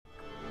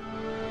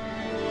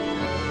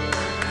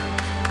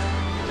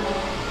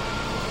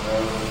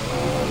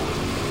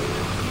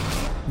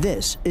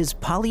This is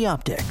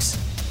Polyoptics,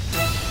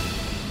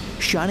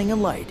 shining a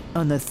light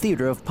on the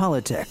theater of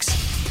politics.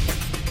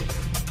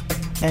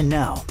 And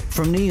now,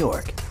 from New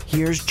York,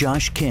 here's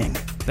Josh King.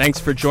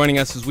 Thanks for joining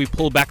us as we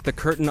pull back the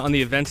curtain on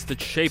the events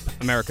that shape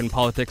American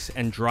politics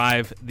and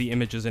drive the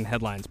images and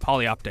headlines.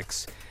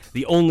 Polyoptics,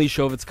 the only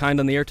show of its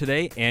kind on the air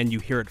today, and you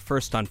hear it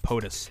first on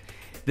POTUS.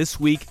 This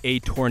week, a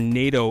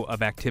tornado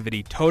of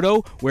activity.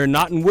 Toto, we're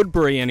not in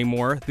Woodbury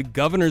anymore. The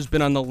governor's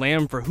been on the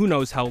lam for who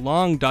knows how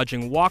long,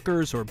 dodging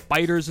walkers or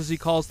biters, as he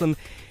calls them.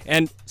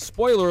 And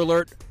spoiler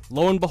alert,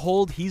 lo and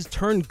behold, he's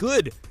turned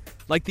good,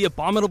 like the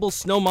abominable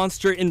snow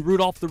monster in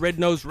Rudolph the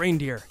Red-Nosed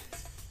Reindeer.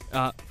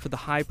 For the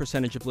high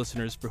percentage of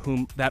listeners for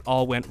whom that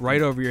all went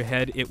right over your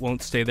head, it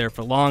won't stay there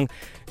for long.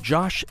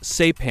 Josh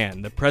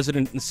Sapan, the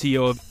president and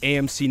CEO of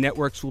AMC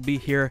Networks, will be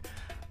here.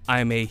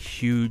 I'm a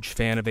huge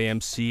fan of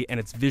AMC and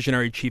its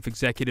visionary chief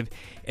executive,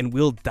 and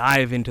we'll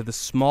dive into the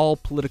small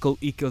political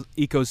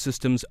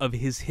ecosystems of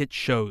his hit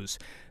shows: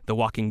 The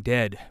Walking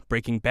Dead,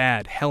 Breaking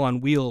Bad, Hell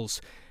on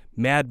Wheels,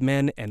 Mad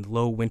Men, and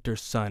Low Winter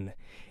Sun.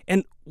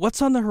 And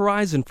what's on the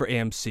horizon for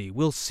AMC?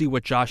 We'll see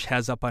what Josh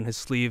has up on his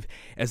sleeve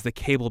as the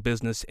cable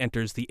business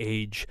enters the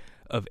age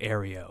of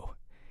Aereo.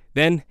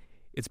 Then,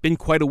 it's been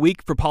quite a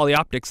week for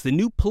Polyoptics. The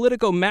new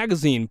Politico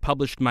magazine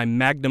published my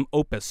magnum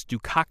opus,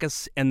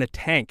 Dukakis and the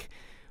Tank,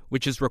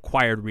 which is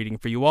required reading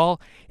for you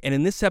all. And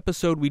in this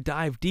episode, we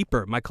dive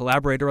deeper. My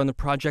collaborator on the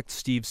project,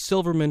 Steve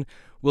Silverman,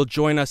 will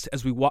join us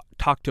as we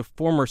talk to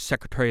former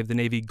Secretary of the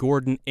Navy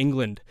Gordon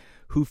England,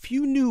 who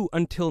few knew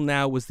until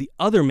now was the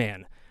other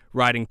man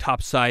riding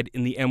topside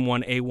in the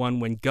M1A1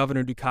 when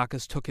Governor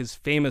Dukakis took his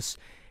famous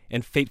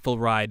and fateful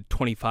ride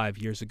 25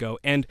 years ago.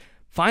 And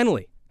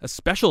finally, a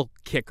special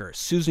kicker,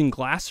 Susan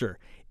Glasser,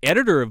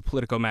 editor of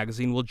Politico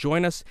magazine, will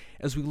join us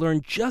as we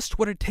learn just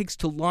what it takes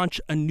to launch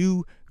a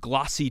new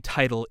glossy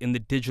title in the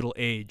digital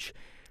age.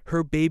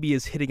 Her baby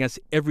is hitting us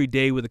every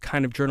day with a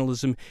kind of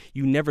journalism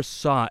you never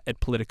saw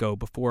at Politico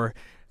before.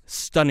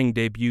 Stunning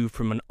debut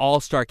from an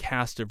all-star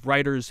cast of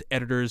writers,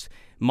 editors,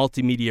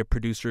 multimedia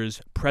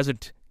producers,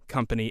 present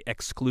company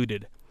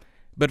excluded.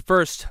 But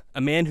first,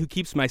 a man who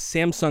keeps my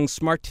Samsung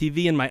Smart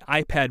TV and my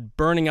iPad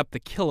burning up the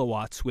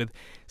kilowatts with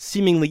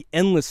seemingly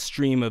endless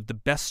stream of the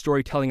best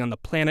storytelling on the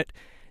planet,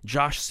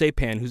 Josh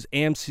Sapan, whose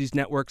AMC's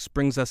Networks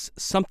brings us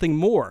something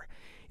more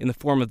in the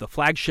form of the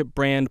flagship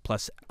brand,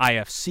 plus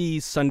IFC,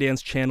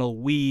 Sundance Channel,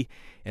 We,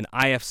 and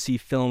IFC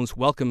Films.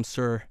 Welcome,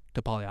 sir,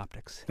 to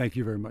Polyoptics. Thank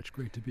you very much.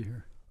 Great to be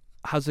here.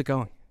 How's it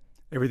going?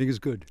 Everything is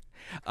good.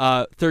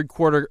 Third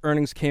quarter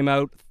earnings came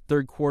out.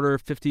 Third quarter,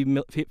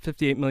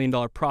 $58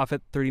 million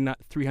profit,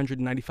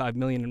 $395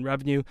 million in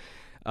revenue.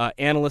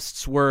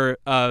 Analysts were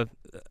a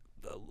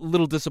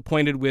little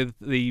disappointed with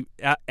the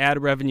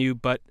ad revenue,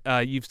 but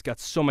you've got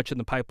so much in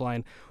the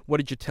pipeline. What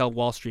did you tell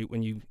Wall Street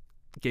when you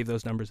gave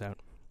those numbers out?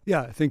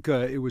 Yeah, I think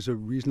it was a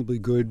reasonably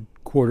good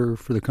quarter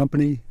for the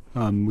company.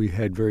 We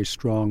had very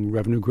strong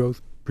revenue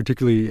growth,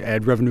 particularly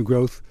ad revenue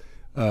growth.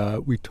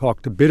 We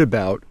talked a bit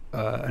about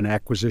an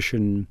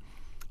acquisition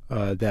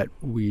that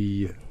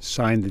we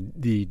signed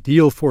the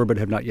deal for but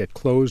have not yet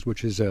closed,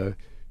 which is a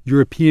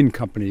European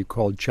company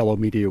called Cello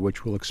Media,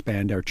 which will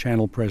expand our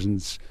channel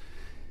presence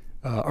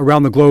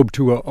around the globe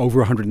to over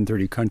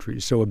 130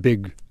 countries. So a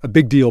big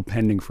deal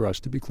pending for us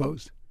to be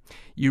closed.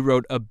 You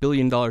wrote a $1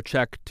 billion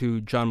check to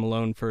John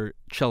Malone for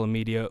Cello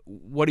Media.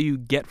 What do you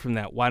get from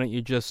that? Why don't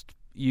you just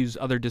use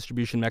other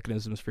distribution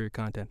mechanisms for your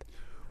content?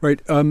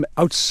 Right.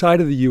 Outside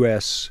of the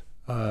U.S.,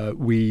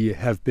 we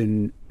have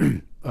been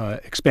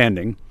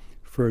expanding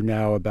for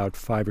now about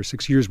 5 or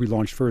 6 years. We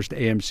launched first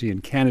AMC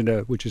in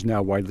Canada, which is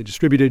now widely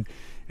distributed,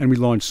 and we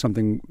launched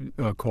something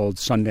called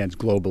Sundance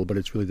Global, but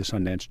it's really the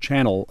Sundance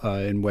Channel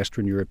in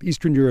Western Europe,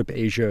 Eastern Europe,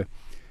 Asia,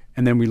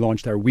 and then we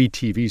launched our We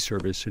TV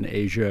service in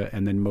Asia,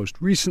 and then most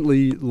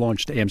recently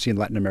launched AMC in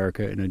Latin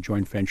America in a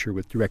joint venture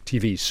with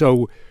DirecTV.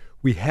 So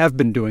we have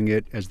been doing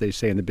it, as they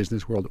say in the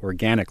business world,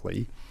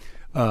 organically,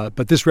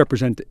 but this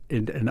represents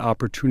an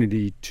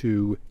opportunity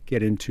to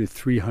get into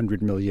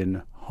 300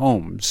 million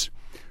homes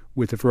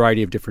with a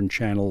variety of different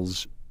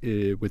channels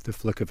with the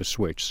flick of a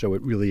switch. So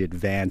it really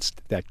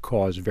advanced that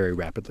cause very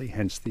rapidly,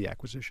 hence the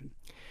acquisition.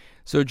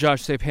 So,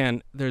 Josh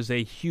Sapan, there's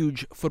a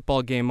huge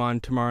football game on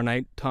tomorrow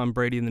night. Tom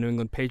Brady and the New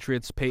England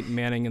Patriots, Peyton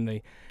Manning and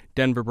the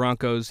Denver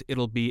Broncos.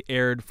 It'll be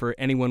aired for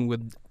anyone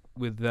with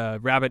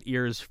rabbit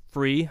ears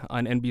free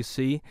on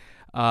NBC.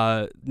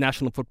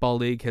 National Football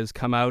League has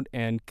come out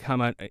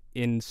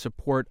in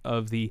support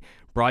of the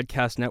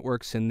broadcast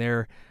networks in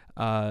their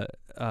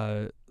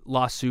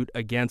lawsuit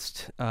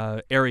against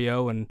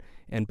Aereo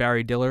and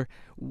Barry Diller.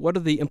 What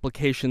are the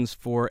implications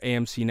for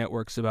AMC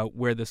Networks about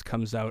where this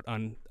comes out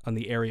on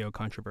the Aereo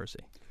controversy?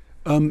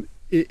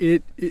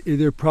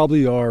 There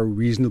probably are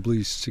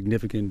reasonably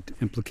significant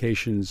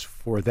implications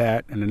for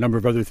that and a number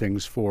of other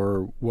things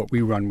for what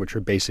we run, which are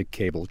basic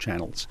cable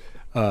channels.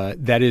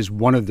 That is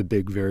one of the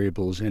big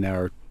variables in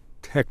our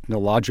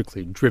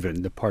technologically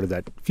driven, the part of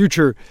that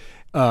future.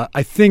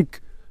 I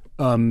think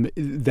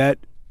that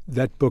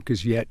book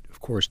is yet, of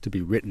course, to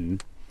be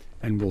written,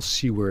 and we'll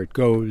see where it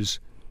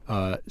goes.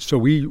 So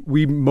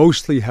we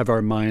mostly have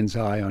our mind's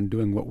eye on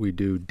doing what we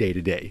do day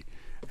to day,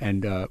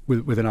 and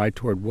with an eye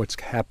toward what's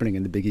happening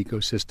in the big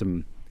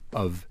ecosystem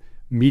of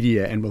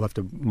media, and we'll have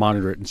to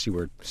monitor it and see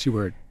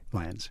where it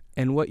lands.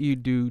 And what you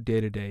do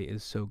day to day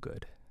is so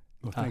good.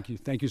 Well, thank you.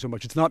 Thank you so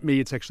much. It's not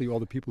me. It's actually all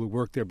the people who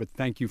work there, but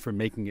thank you for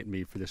making it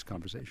me for this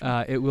conversation.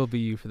 It will be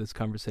you for this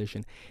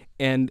conversation.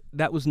 And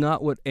that was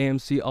not what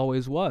AMC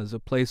always was, a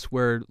place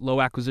where low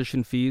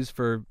acquisition fees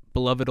for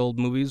beloved old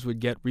movies would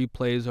get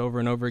replays over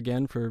and over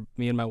again for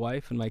me and my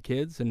wife and my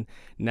kids, and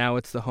now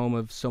it's the home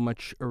of so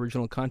much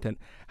original content.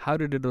 How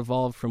did it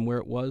evolve from where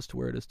it was to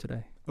where it is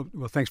today?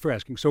 Well, thanks for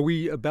asking. So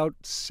we, about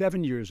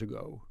 7 years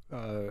ago,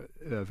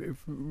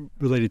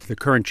 related to the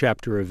current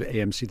chapter of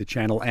AMC, the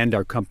channel, and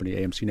our company,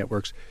 AMC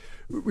Networks,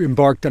 we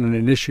embarked on an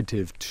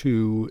initiative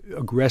to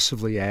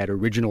aggressively add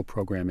original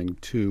programming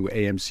to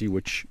AMC,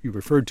 which you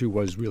referred to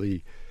was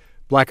really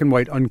black and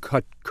white,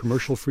 uncut,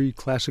 commercial-free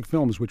classic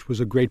films, which was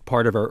a great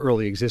part of our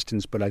early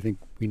existence, but I think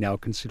we now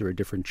consider a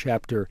different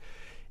chapter.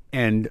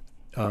 And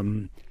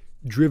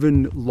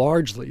driven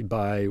largely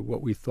by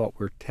what we thought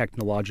were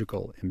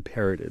technological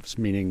imperatives,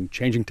 meaning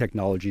changing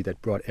technology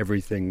that brought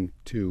everything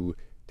to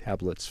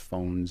tablets,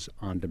 phones,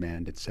 on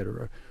demand,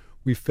 etc.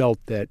 We felt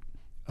that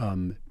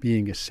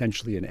being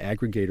essentially an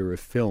aggregator of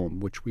film,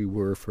 which we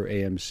were for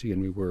AMC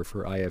and we were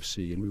for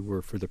IFC and we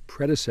were for the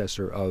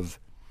predecessor of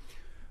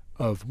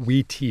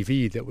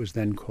WeTV that was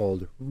then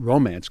called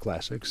Romance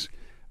Classics,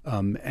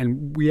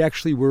 and we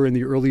actually were in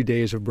the early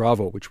days of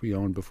Bravo, which we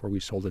owned before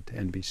we sold it to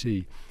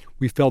NBC.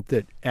 We felt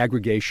that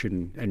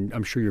aggregation, and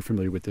I'm sure you're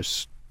familiar with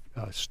this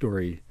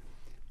story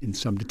in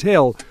some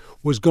detail,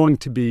 was going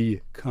to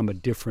become a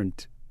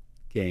different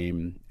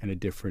game and a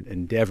different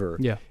endeavor.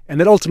 Yeah. And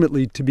that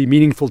ultimately, to be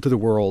meaningful to the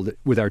world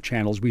with our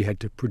channels, we had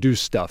to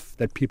produce stuff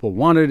that people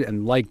wanted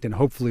and liked and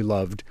hopefully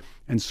loved.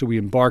 And so we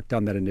embarked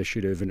on that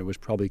initiative, and it was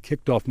probably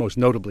kicked off most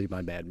notably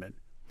by Mad Men.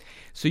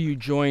 So you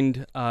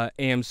joined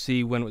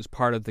AMC when it was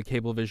part of the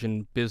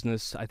Cablevision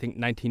business, I think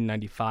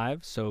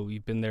 1995. So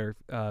you've been there,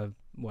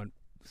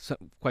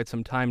 quite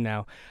some time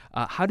now.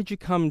 How did you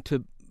come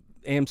to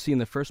AMC in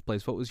the first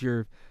place? What was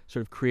your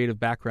sort of creative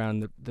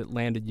background that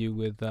landed you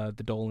with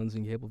the Dolans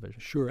and Cablevision?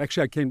 Sure.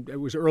 Actually, it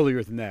was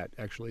earlier than that,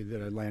 actually,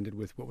 that I landed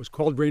with what was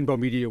called Rainbow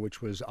Media,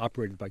 which was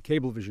operated by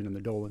Cablevision and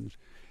the Dolans.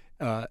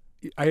 I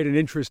had an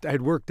interest. I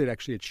had worked at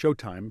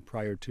Showtime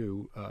prior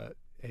to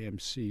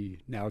AMC.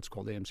 Now it's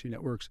called AMC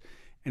Networks,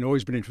 and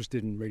always been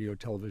interested in radio,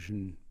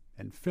 television,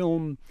 and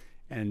film,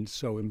 and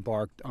so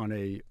embarked on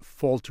a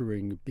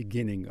faltering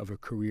beginning of a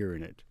career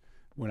in it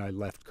when I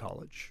left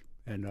college,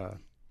 and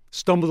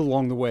stumbled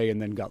along the way,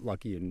 and then got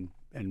lucky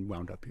and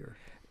wound up here.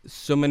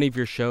 So many of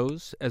your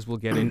shows, as we'll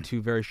get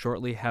into very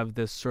shortly, have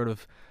this sort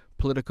of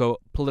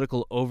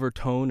political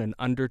overtone and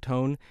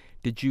undertone.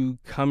 Did you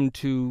come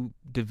to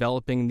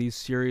developing these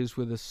series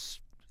with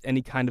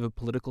any kind of a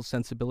political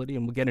sensibility?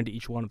 And we'll get into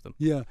each one of them.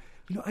 Yeah.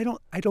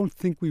 I don't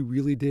think we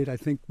really did. I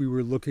think we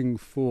were looking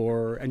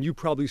for, and you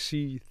probably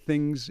see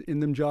things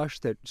in them, Josh,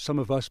 that some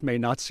of us may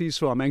not see.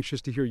 So I'm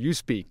anxious to hear you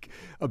speak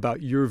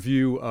about your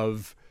view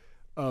of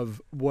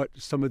what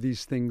some of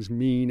these things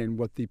mean and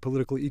what the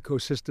political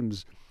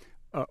ecosystems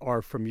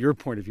are from your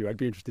point of view. I'd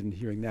be interested in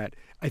hearing that.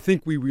 I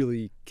think we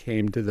really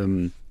came to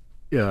them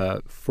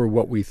for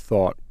what we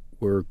thought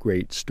were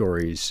great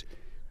stories,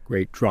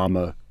 great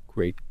drama,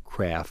 great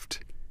craft,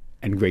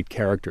 and great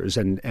characters.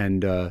 And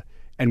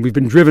we've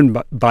been driven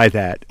by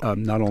that,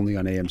 not only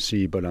on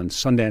AMC, but on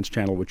Sundance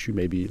Channel, which you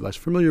may be less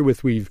familiar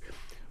with. We've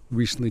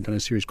recently done a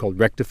series called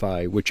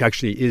Rectify, which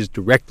actually is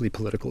directly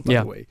political, by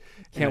the way.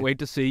 Can't wait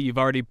to see. You've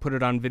already put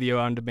it on video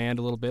on demand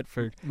a little bit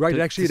for right.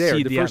 To actually, it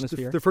aired.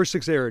 The first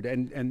 6 aired,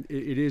 and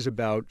it is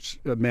about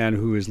a man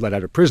who is let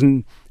out of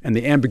prison and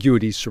the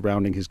ambiguities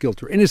surrounding his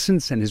guilt or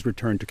innocence and his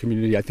return to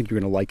community. I think you're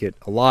going to like it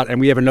a lot. And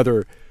we have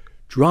another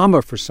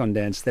drama for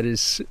Sundance that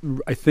is,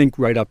 I think,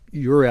 right up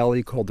your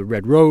alley, called The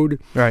Red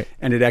Road. Right.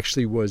 And it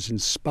actually was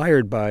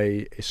inspired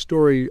by a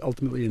story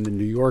ultimately in the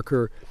New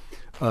Yorker.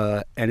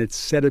 And it's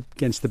set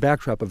against the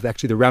backdrop of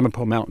actually the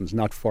Ramapo Mountains,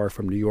 not far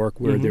from New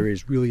York, where there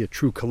is really a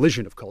true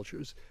collision of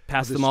cultures.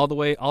 Pass them all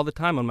the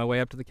time on my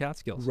way up to the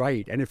Catskills.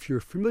 Right, and if you're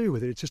familiar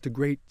with it, it's just a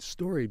great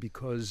story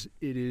because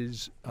it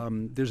is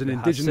there's an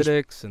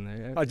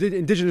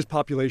indigenous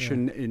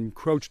population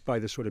encroached by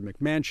the sort of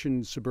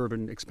McMansion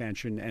suburban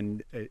expansion,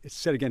 and it's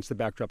set against the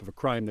backdrop of a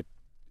crime that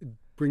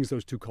brings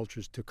those two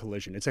cultures to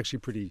collision. It's actually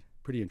pretty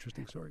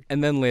interesting story.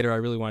 And then later I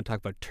really want to talk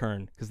about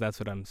Turn, because that's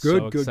what I'm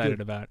so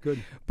excited about.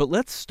 Good. But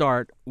let's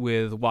start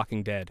with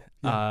Walking Dead,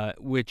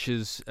 which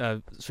is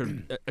sort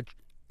of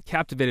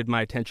captivated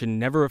my attention.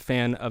 Never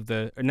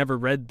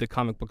read the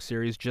comic book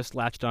series, just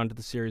latched onto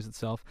the series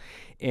itself.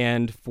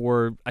 And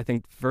for, I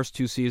think, first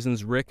 2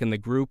 seasons, Rick and the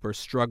group are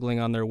struggling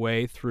on their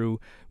way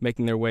through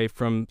making their way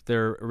from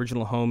their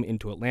original home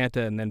into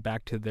Atlanta and then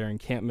back to their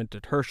encampment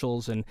at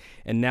Herschel's. And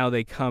now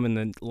they come in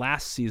the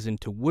last season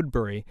to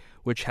Woodbury,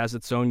 which has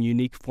its own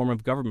unique form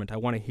of government. I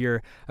want to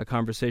hear a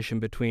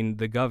conversation between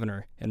the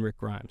governor and Rick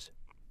Grimes.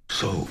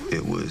 So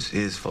it was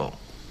his fault.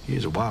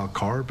 He's a wild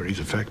card, but he's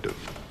effective.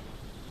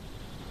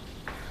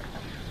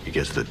 He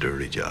gets the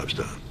dirty jobs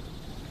done.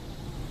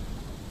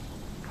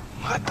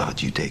 I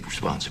thought you'd take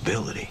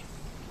responsibility.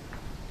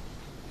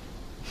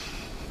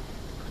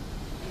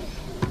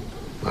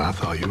 I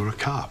thought you were a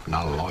cop,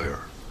 not a lawyer.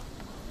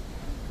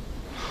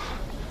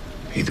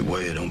 Either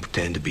way, I don't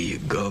pretend to be a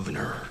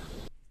governor.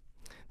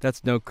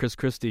 That's no Chris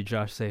Christie,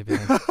 Josh Saban.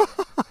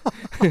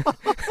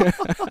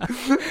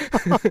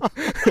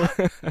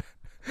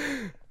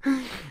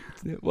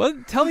 Well,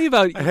 tell me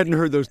about... I hadn't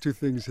heard those two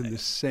things in the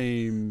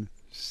same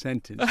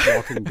sentence,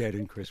 Walking Dead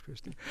and Chris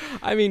Christie.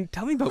 I mean,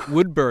 tell me about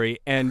Woodbury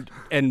and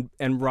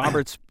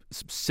Roberts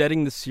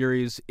setting the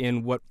series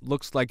in what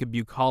looks like a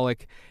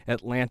bucolic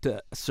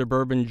Atlanta,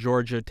 suburban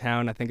Georgia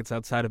town. I think it's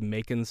outside of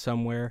Macon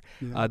somewhere.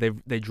 Yeah.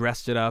 They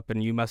dressed it up,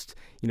 and you must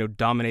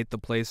dominate the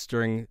place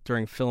during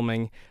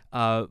filming.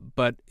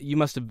 But you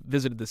must have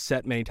visited the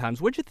set many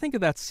times. What did you think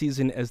of that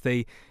season as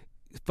they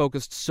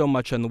focused so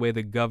much on the way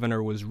the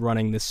governor was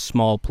running this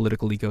small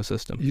political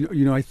ecosystem?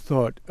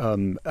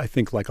 I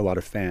think like a lot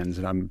of fans,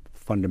 and I'm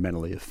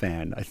fundamentally a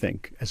fan, I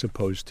think, as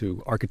opposed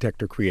to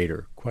architect or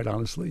creator, quite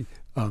honestly.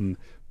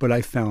 But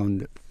I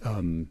found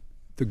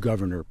the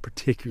governor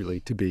particularly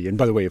to be, and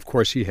by the way, of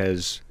course,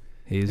 he's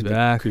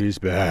back. He's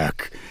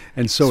back.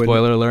 And so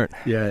spoiler alert.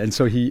 Yeah, and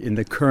so in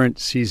the current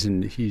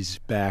season, he's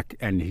back,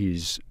 and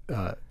he's,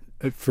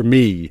 for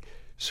me,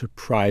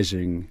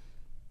 surprising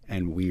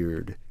and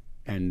weird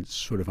and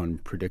sort of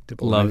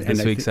unpredictable. Love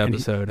this week's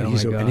episode. And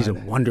he's a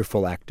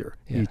wonderful actor.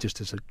 Yeah. He just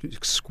is an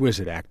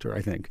exquisite actor,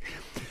 I think.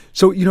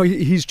 So,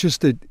 he's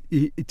just to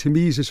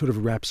me, he's a sort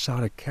of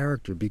rhapsodic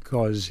character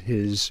because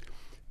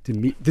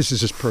this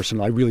is just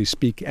personal. I really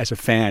speak as a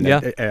fan.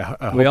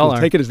 Yeah, we all are.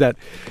 Take it as that.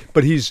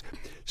 But he's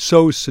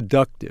so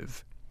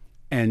seductive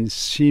and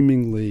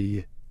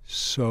seemingly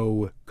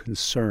so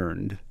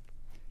concerned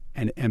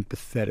and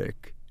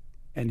empathetic,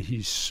 and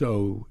he's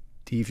so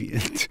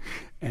deviant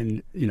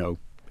and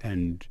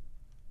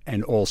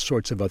all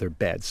sorts of other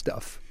bad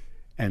stuff.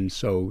 And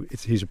so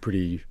he's a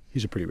pretty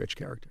rich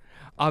character.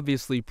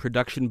 Obviously,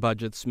 production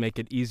budgets make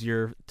it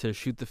easier to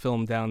shoot the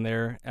film down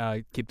there,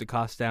 keep the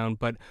costs down.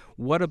 But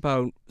what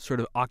about sort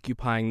of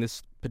occupying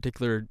this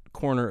particular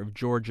corner of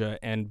Georgia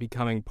and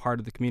becoming part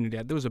of the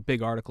community? There was a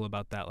big article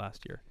about that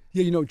last year.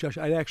 Yeah, Josh,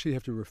 I'd actually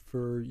have to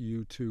refer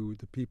you to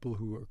the people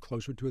who are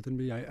closer to it than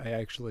me.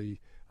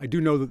 I do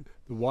know that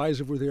the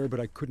Wise were there, but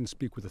I couldn't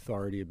speak with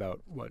authority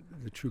about what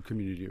the true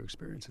community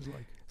experience is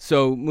like.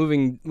 So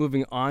moving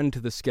on to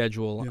the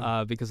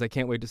schedule, because I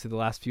can't wait to see the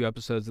last few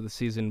episodes of the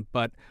season.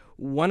 But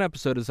one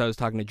episode, as I was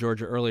talking to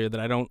Georgia earlier, that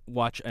I don't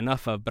watch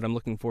enough of, but I'm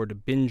looking forward to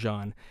binge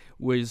on,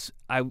 was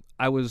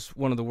I was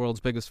one of the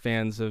world's biggest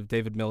fans of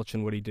David Milch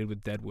and what he did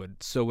with Deadwood.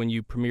 So when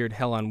you premiered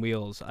Hell on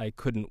Wheels, I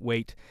couldn't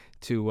wait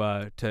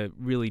to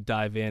really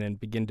dive in and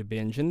begin to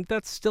binge. And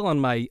that's still on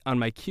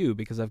my queue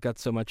because I've got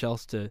so much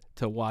else to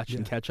watch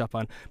and catch up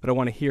on. But I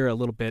want to hear a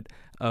little bit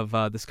of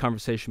this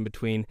conversation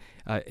between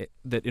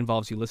that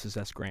involves Ulysses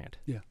S. Grant.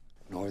 Yeah.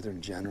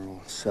 Northern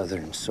general,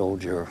 Southern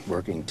soldier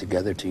working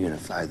together to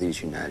unify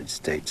these United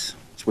States.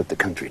 It's what the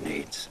country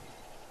needs.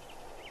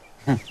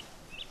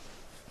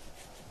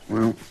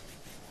 Well,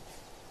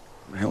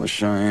 the hell is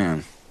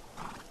Cheyenne?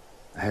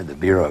 I had the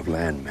Bureau of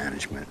Land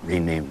Management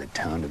rename the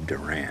town of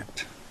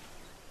Durant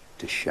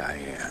to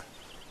Cheyenne.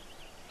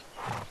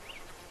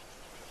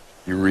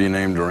 You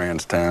renamed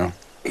Durant's town?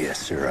 Yes,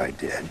 sir, I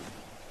did.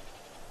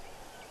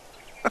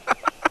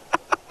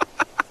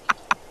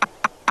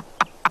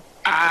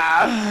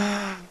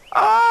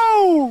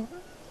 Oh!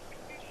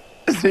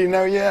 Does he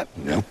know yet?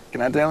 No.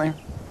 Can I tell him?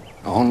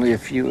 Only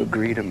if you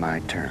agree to my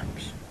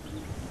terms.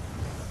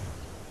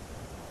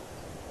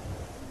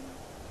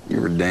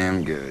 You were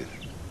damn good.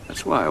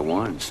 That's why I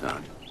won,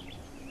 son.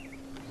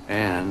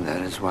 And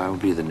that is why I will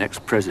be the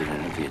next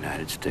president of the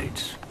United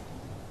States.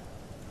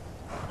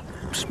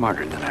 I'm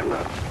smarter than I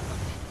look.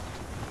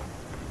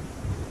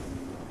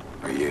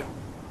 Are you?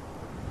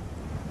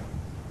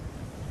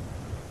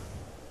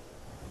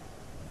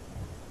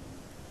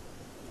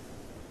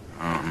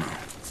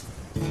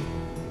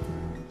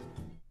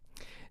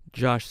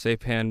 Josh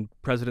Sapan,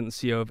 President and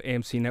CEO of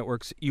AMC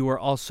Networks. You are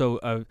also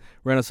a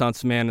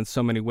Renaissance man in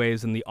so many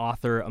ways and the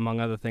author, among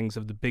other things,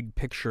 of The Big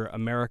Picture,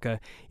 America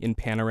in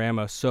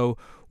Panorama. So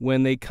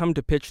when they come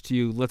to pitch to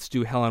you, let's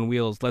do Hell on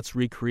Wheels, let's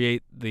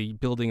recreate the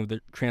building of the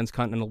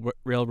Transcontinental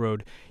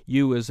Railroad,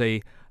 you as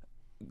a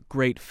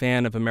great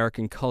fan of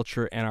American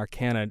culture and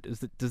arcana,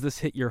 does this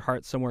hit your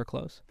heart somewhere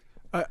close?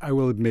 I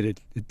will admit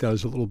it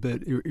does a little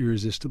bit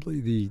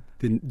irresistibly.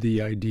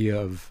 The idea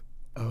of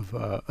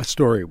a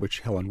story,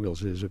 which Hell on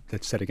Wheels is,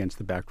 that's set against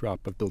the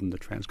backdrop of building the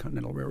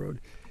Transcontinental Railroad,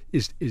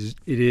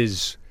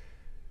 is.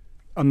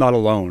 I'm not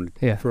alone.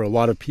 Yeah. For a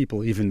lot of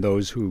people, even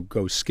those who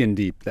go skin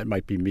deep, that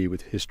might be me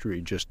with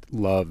history, just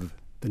love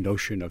the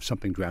notion of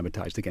something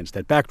dramatized against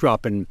that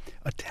backdrop, and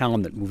a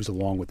town that moves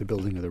along with the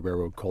building of the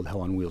railroad called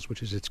Hell on Wheels,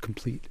 which is its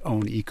complete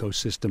own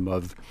ecosystem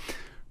of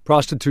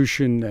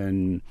prostitution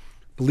and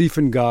belief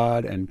in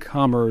God and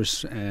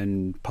commerce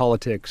and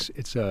politics.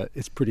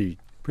 It's pretty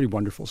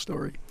wonderful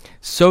story.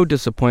 So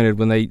disappointed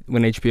when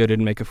HBO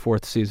didn't make a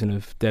fourth season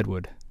of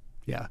Deadwood.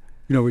 Yeah,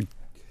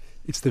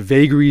 it's the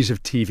vagaries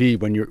of TV.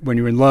 When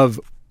you're in love,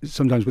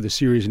 sometimes with a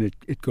series and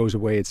it goes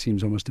away, it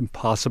seems almost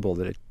impossible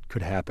that it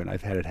could happen.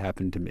 I've had it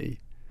happen to me.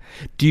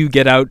 Do you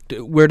get out?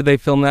 Where do they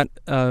film that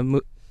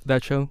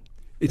that show?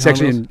 It's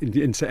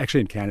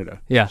actually in Canada.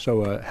 Yeah.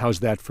 So how's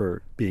that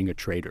for being a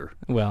traitor?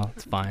 Well,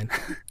 it's fine.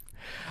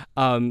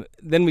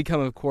 Then we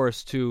come, of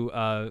course, to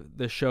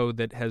the show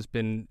that has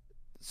been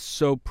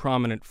so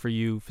prominent for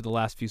you for the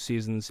last few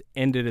seasons,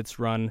 ended its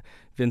run,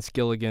 Vince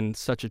Gilligan,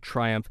 such a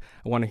triumph.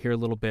 I want to hear a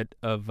little bit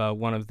of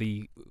one of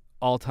the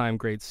all-time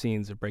great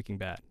scenes of Breaking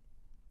Bad.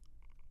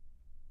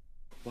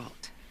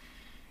 Walt,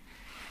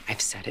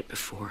 I've said it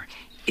before.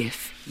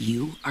 If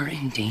you are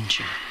in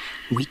danger,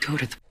 we go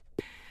to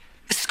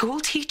the school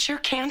teacher,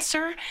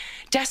 cancer,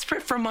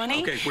 desperate for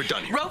money. Okay, we're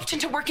done here. Roped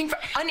into working for,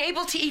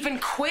 unable to even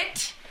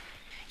quit.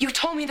 You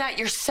told me that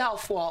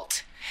yourself,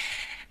 Walt.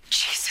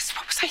 Jesus,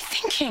 what was I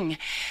thinking?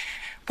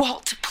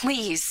 Walt,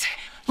 please,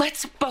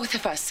 let's both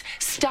of us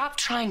stop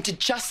trying to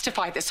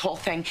justify this whole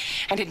thing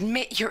and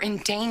admit you're in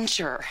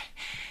danger.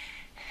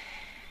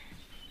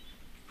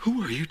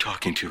 Who are you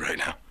talking to right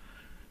now?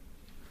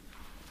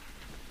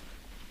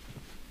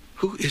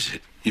 Who is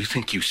it you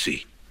think you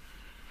see?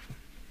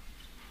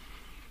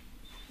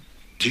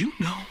 Do you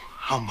know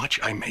how much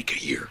I make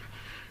a year?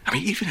 I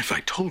mean, even if I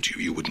told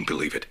you, you wouldn't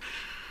believe it.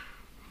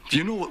 Do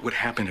you know what would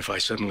happen if I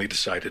suddenly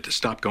decided to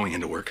stop going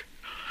into work?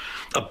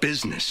 A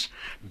business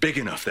big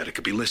enough that it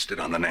could be listed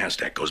on the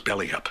NASDAQ goes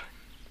belly up.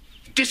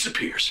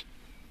 Disappears.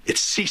 It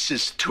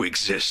ceases to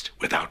exist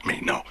without me.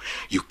 No,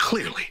 you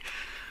clearly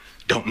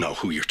don't know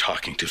who you're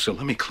talking to, so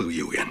let me clue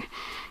you in.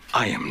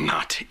 I am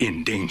not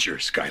in danger,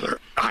 Skyler.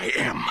 I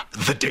am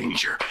the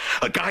danger.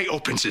 A guy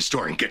opens his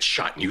door and gets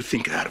shot, and you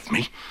think that of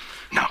me?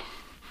 No.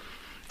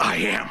 I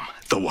am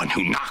the one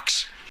who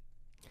knocks.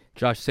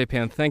 Josh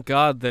Sapan, thank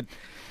God that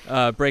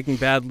Breaking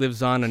Bad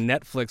lives on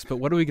Netflix, but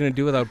what are we going to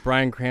do without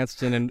Bryan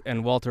Cranston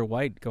and Walter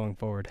White going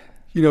forward?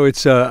 You know,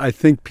 it's. I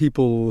think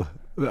people.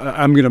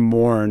 I'm going to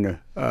mourn.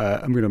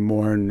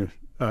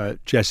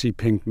 Jesse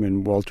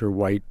Pinkman, Walter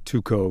White,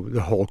 Tuco,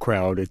 the whole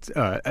crowd. It's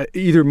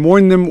either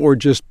mourn them or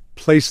just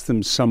place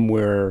them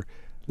somewhere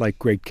like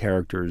great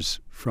characters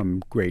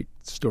from great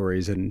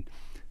stories. And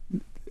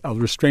I'll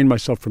restrain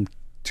myself from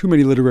too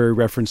many literary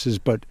references,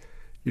 but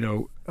you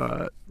know,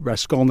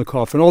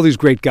 Raskolnikov and all these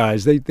great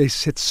guys, they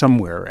sit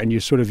somewhere, and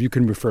you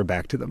can refer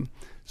back to them.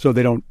 So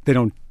they're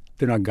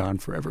not gone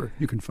forever.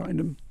 You can find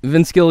them.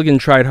 Vince Gilligan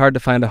tried hard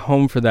to find a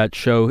home for that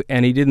show,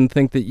 and he didn't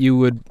think that you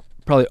would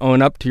probably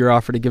own up to your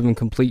offer to give him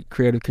complete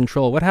creative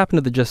control. What happened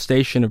to the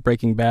gestation of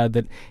Breaking Bad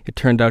that it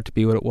turned out to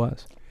be what it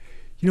was?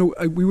 You know,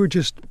 we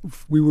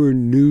were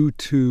new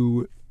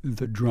to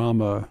the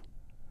drama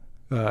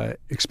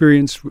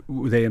experience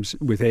with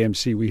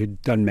AMC. We had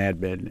done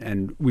Mad Men,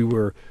 and we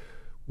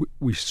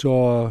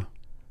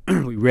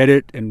read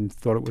it and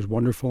thought it was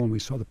wonderful, and we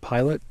saw the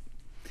pilot,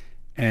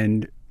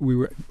 and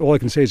all I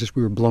can say is just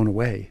we were blown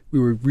away. We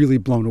were really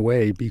blown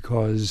away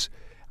because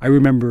I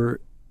remember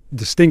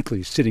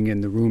distinctly sitting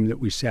in the room that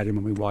we sat in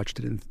when we watched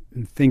it and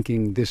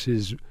thinking this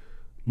is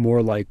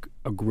more like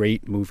a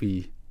great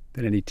movie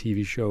than any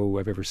TV show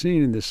I've ever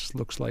seen, and this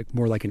looks like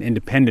more like an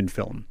independent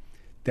film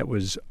that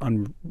was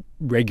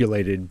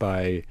unregulated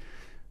by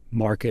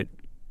market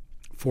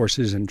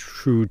forces and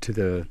true to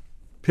the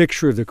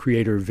picture of the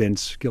creator,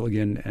 Vince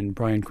Gilligan, and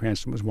Bryan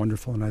Cranston was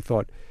wonderful. And I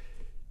thought,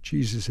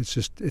 Jesus,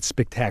 it's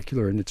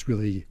spectacular and it's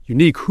really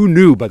unique. Who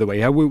knew, by the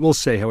way? I will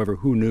say, however,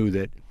 who knew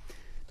that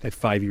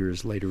 5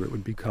 years later it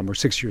would become, or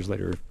 6 years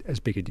later, as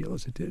big a deal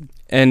as it did?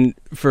 And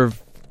for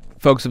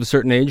folks of a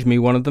certain age, me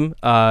one of them,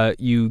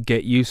 you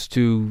get used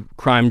to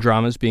crime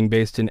dramas being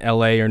based in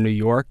L.A. or New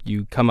York.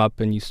 You come up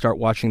and you start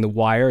watching The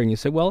Wire and you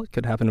say, well, it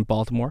could happen in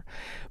Baltimore.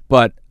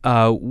 But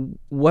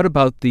what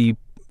about the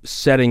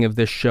setting of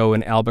this show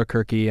in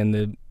Albuquerque and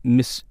the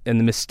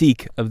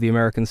mystique of the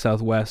American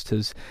Southwest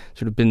has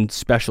sort of been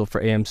special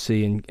for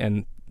AMC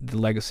and the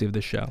legacy of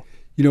this show?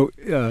 You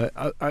know,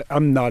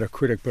 I'm not a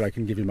critic, but I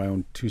can give you my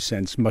own 2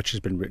 cents. Much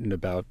has been written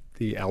about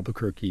the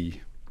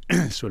Albuquerque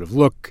sort of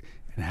look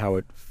and how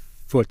it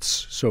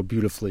foots so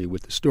beautifully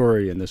with the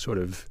story and the sort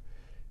of,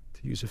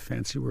 to use a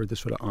fancy word, the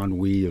sort of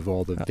ennui of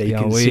all the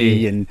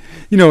vacancy and,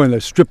 you know, and the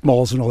strip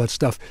malls and all that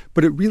stuff.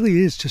 But it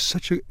really is just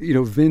such a, you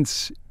know,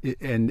 Vince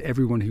and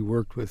everyone he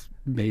worked with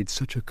made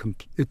such a,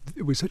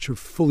 it was such a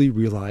fully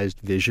realized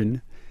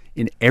vision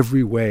in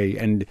every way.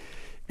 And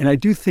I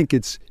do think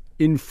it's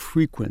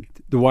infrequent.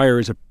 The Wire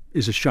is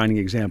a shining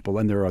example,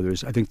 and there are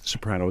others. I think The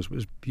Sopranos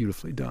was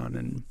beautifully done,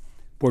 and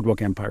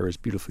Boardwalk Empire is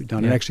beautifully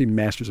done. Yeah. And actually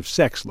Masters of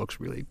Sex looks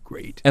really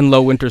great. And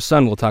Low Winter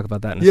Sun, we'll talk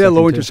about that in a second. Yeah,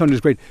 Low Winter Sun is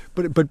great.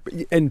 But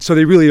and so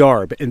they really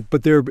are.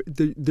 But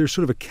they're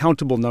sort of a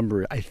countable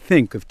number, I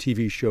think, of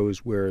TV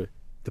shows where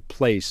the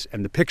place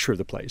and the picture of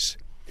the place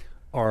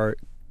are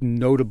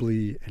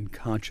notably and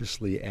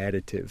consciously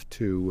additive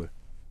to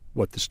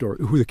what the story,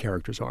 who the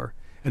characters are.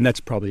 And that's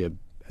probably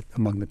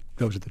among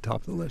those at the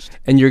top of the list.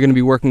 And you're going to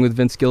be working with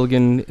Vince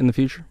Gilligan in the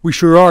future? We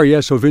sure are,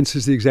 yeah. So Vince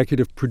is the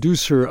executive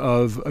producer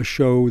of a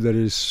show that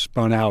is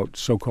spun out,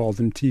 so-called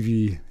in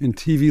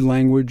TV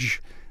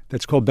language,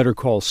 that's called Better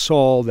Call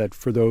Saul, that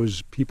for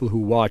those people who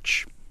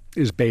watch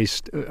is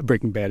based,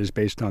 Breaking Bad is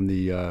based on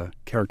the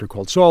character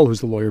called Saul,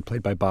 who's the lawyer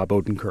played by Bob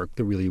Odenkirk,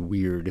 the really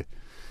weird,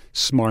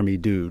 smarmy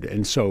dude.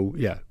 And so,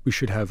 yeah, we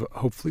should have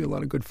hopefully a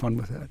lot of good fun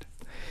with that.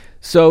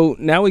 So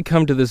now we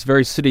come to this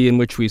very city in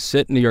which we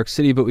sit, New York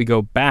City, but we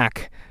go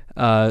back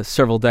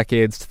several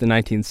decades to the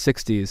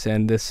 1960s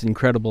and this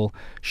incredible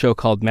show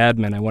called Mad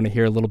Men. I want to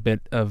hear a little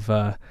bit of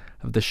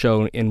the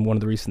show in one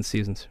of the recent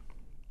seasons.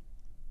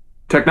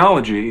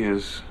 Technology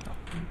is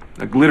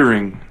a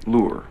glittering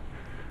lure,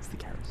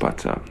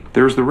 but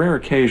there's the rare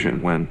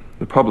occasion when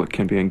the public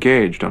can be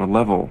engaged on a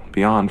level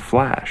beyond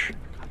flash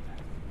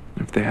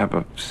if they have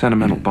a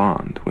sentimental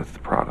bond with the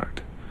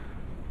product.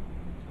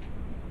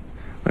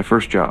 My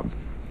first job,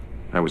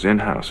 I was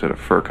in-house at a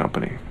fur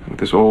company with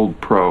this old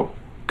pro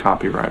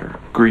copywriter,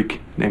 Greek,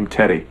 named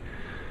Teddy.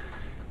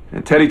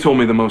 And Teddy told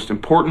me the most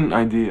important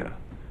idea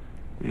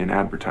in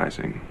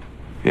advertising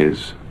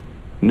is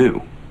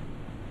new.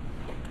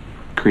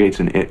 Creates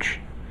an itch.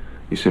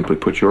 You simply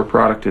put your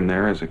product in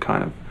there as a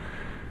kind of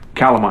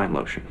calamine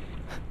lotion.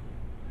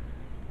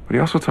 But he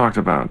also talked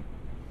about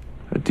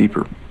a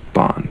deeper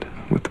bond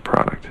with the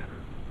product.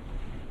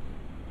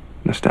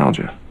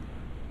 Nostalgia.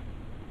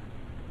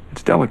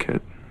 It's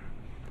delicate,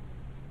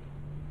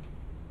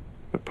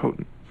 but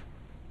potent.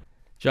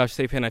 Josh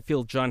Sapien, I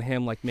feel John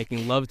Hamm like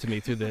making love to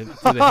me through the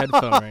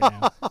headphone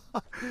right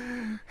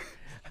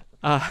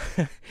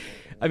now.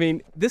 I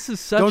mean, this is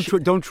such...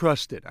 Don't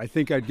trust it. I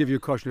think I'd give you a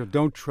caution of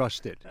don't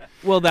trust it.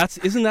 Well,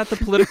 isn't that the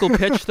political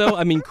pitch, though?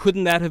 I mean,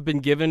 couldn't that have been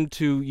given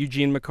to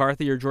Eugene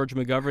McCarthy or George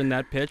McGovern,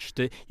 that pitch?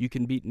 You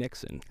can beat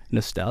Nixon.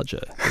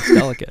 Nostalgia. It's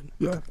delicate.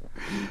 Yeah.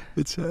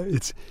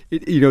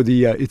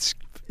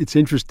 It's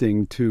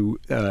interesting to...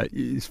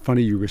 it's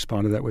funny you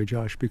responded that way,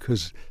 Josh,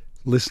 because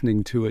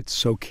listening to it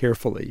so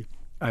carefully,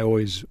 I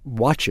always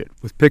watch it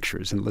with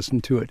pictures and listen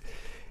to it.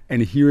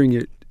 And hearing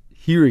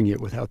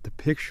it without the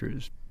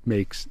pictures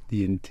makes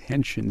the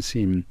intention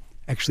seem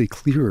actually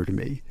clearer to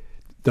me.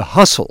 The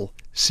hustle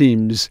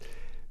seems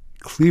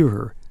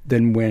clearer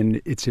than when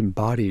it's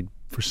embodied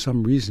for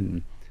some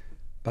reason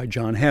by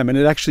John Hamm. And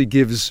it actually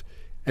gives,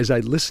 as I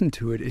listen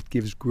to it, it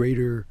gives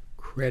greater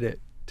credit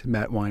to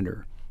Matt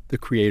Weiner, the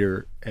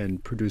creator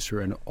and producer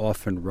and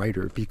often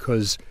writer,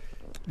 because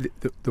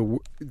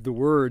the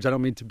words, I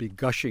don't mean to be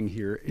gushing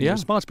here in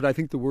response, but I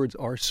think the words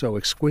are so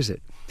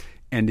exquisite.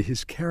 And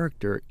his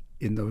character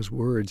in those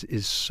words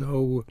is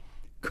so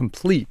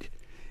complete.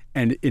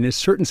 And in a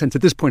certain sense,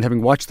 at this point,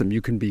 having watched them,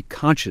 you can be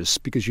conscious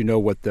because you know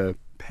what the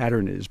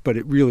pattern is. But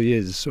it really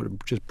is sort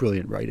of just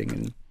brilliant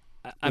writing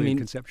and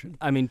conception.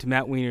 I mean, to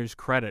Matt Weiner's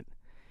credit,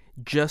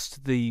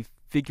 just the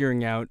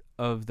figuring out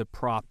of the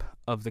prop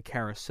of the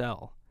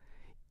carousel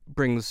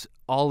brings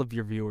all of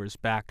your viewers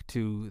back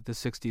to the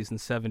 60s and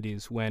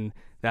 70s when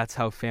that's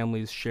how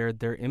families shared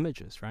their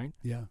images, right?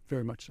 Yeah,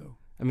 very much so.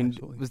 I mean,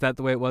 absolutely. Was that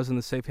the way it was in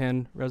the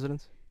Sapien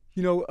residence?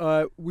 You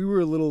know, we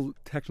were a little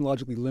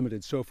technologically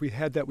limited, so if we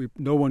had that,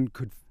 no one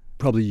could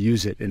probably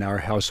use it in our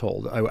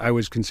household. I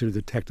was considered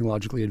the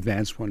technologically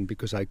advanced one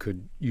because I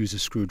could use a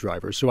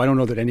screwdriver. So I don't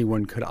know that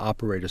anyone could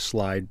operate a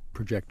slide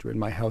projector in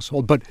my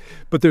household. But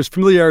there's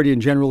familiarity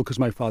in general because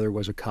my father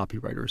was a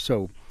copywriter.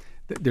 So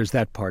there's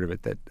that part of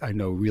it that I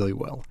know really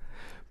well.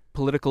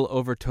 Political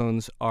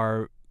overtones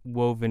are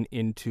woven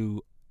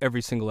into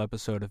every single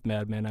episode of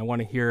Mad Men. I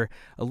want to hear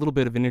a little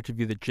bit of an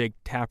interview that Jake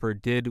Tapper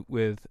did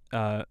with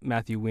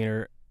Matthew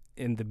Weiner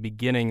in the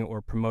beginning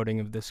or promoting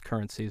of this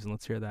current season.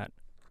 Let's hear that.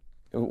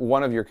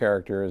 One of your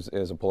characters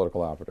is a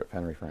political operative,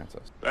 Henry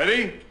Francis.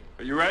 Ready?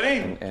 Are you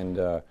ready? And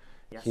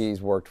yes.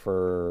 He's worked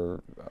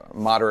for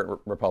moderate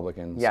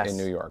Republicans in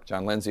New York.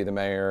 John Lindsay, the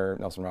mayor,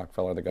 Nelson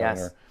Rockefeller, the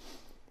governor. Yes.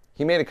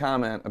 He made a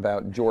comment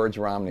about George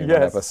Romney in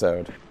that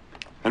episode.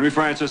 Henry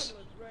Francis,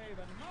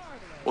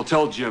 well,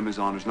 tell Jim His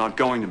Honor's not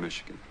going to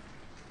Michigan.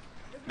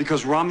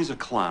 Because Romney's a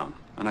clown,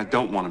 and I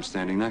don't want him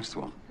standing next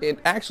to him. It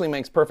actually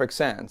makes perfect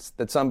sense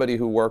that somebody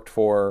who worked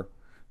for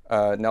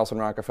Nelson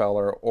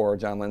Rockefeller or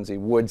John Lindsay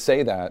would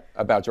say that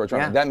about George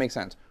Romney. That makes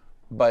sense.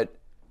 But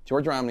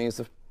George Romney is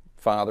the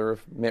father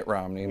of Mitt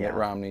Romney. Mitt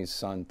Romney's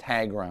son,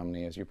 Tag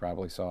Romney, as you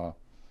probably saw,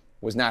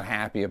 was not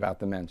happy about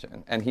the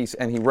mention. And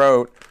he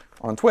wrote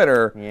on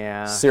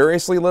Twitter,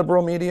 seriously,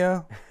 liberal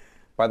media?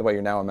 By the way,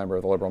 you're now a member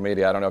of the liberal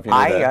media. I don't know if you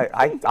knew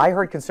that. I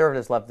heard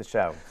conservatives love the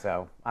show,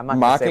 so I'm not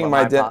going to say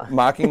what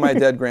mocking my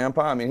dead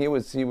grandpa. I mean, he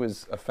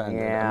was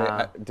offended.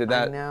 Yeah, I mean,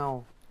 I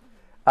know.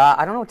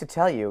 I don't know what to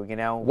tell you. You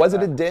know, was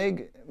it a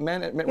dig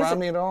at Mitt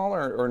Romney at all,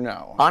 or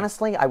no?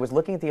 Honestly, I was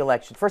looking at the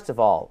election. First of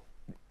all,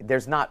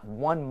 there's not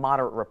one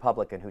moderate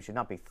Republican who should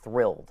not be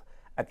thrilled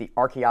at the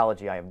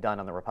archaeology I have done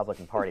on the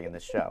Republican Party in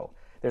this show.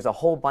 There's a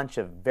whole bunch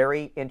of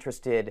very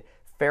interested,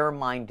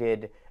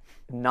 fair-minded,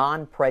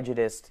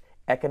 non-prejudiced,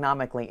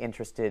 economically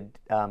interested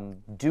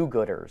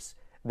do-gooders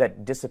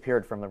that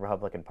disappeared from the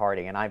Republican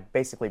Party, and I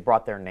basically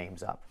brought their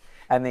names up.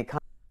 And they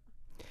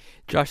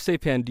Josh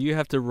Sapien, do you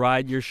have to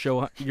ride your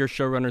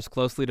showrunners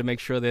closely to make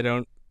sure they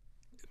don't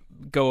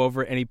go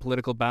over any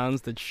political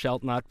bounds that shall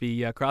not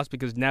be crossed,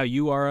 because now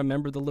you are a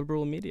member of the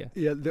liberal media.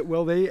 Yeah,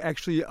 well, they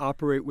actually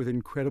operate with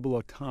incredible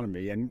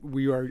autonomy, and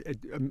we are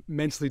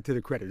immensely to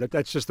the credit.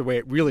 That's just the way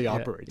it really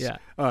operates.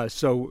 Yeah.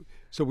 So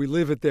we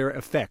live at their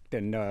effect,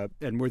 and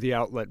we're the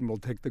outlet, and we'll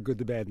take the good,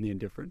 the bad, and the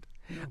indifferent.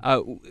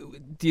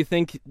 Do you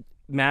think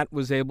Matthew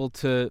was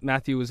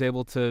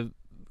able to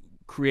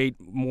create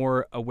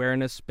more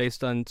awareness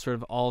based on sort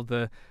of all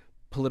the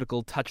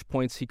political touch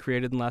points he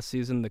created in last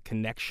season, the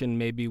connection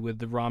maybe with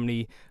the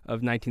Romney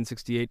of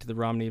 1968 to the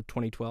Romney of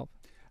 2012?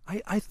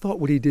 I thought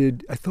what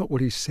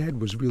he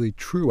said was really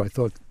true. I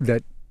thought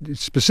that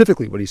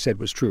specifically what he said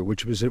was true,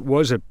 which was it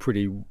was a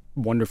pretty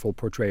wonderful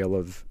portrayal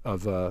of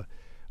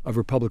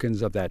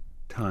Republicans of that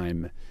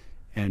time,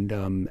 and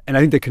I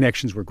think the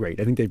connections were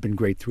great. I think they've been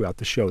great throughout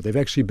the show.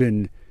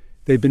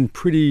 They've been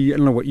pretty, I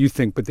don't know what you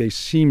think, but they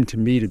seem to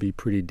me to be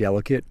pretty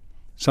delicate,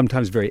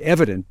 sometimes very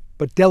evident,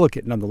 but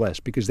delicate nonetheless,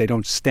 because they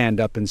don't stand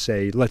up and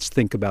say, let's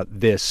think about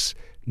this,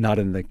 not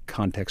in the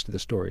context of the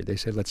story. They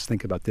say, let's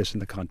think about this in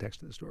the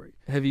context of the story.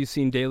 Have you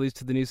seen dailies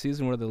to the new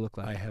season? What do they look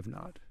like? I have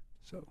not.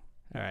 So,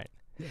 all right.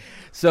 Yeah.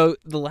 So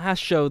the last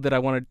show that I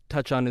want to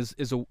touch on is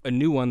a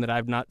new one that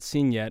I've not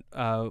seen yet,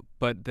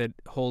 but that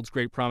holds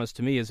great promise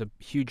to me. As a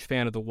huge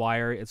fan of The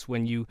Wire, it's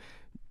when you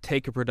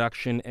take a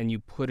production and you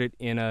put it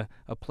in a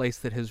place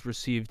that has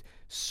received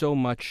so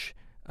much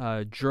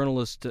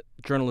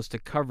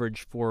journalistic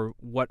coverage for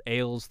what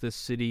ails this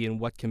city and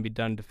what can be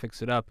done to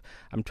fix it up.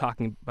 I'm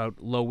talking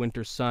about Low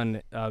Winter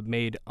Sun,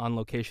 made on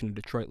location in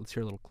Detroit. Let's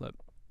hear a little clip.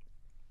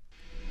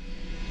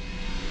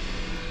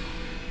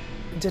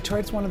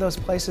 Detroit's one of those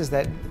places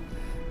that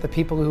the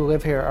people who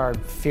live here are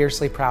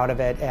fiercely proud of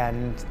it,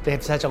 and they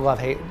have such a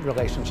love-hate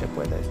relationship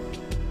with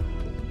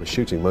it. We're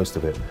shooting most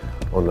of it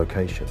on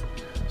location,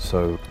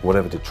 so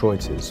whatever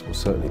Detroit is will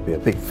certainly be a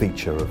big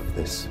feature of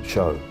this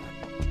show.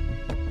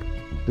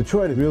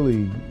 Detroit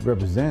really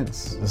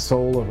represents the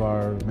soul of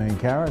our main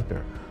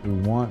character, who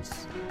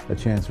wants a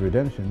chance of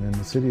redemption, and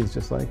the city is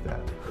just like that.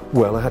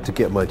 Well, I had to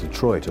get my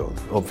Detroit on,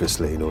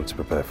 obviously, in order to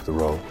prepare for the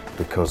role,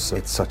 because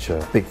it's such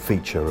a big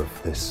feature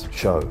of this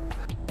show.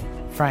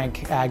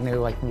 Frank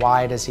Agnew,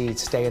 why does he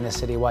stay in the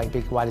city? Why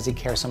does he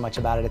care so much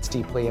about it? It's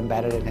deeply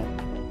embedded in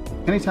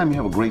him. Anytime you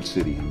have a great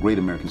city, a great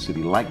American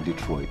city like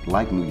Detroit,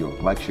 like New York,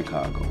 like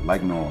Chicago,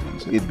 like New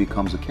Orleans, it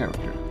becomes a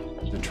character.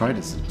 Detroit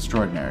is an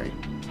extraordinary,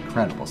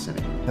 incredible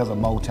city. There's a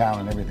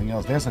Motown and everything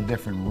else. There's a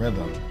different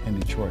rhythm in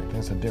Detroit.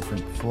 There's a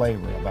different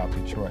flavor about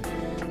Detroit.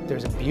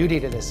 There's a beauty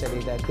to the city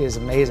that is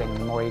amazing.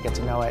 The more you get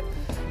to know it,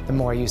 the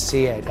more you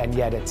see it, and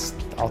yet it's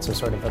also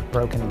sort of a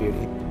broken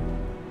beauty.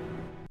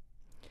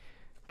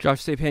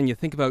 Josh Staphan, you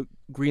think about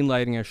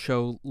greenlighting a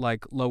show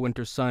like Low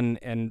Winter Sun,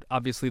 and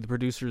obviously the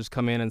producers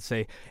come in and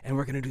say, and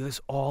we're going to do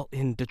this all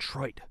in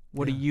Detroit.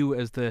 What do you,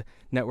 as the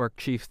network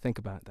chief, think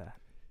about that?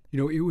 You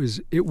know, it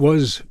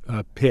was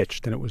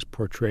pitched and it was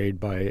portrayed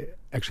by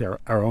actually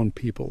our own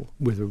people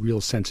with a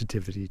real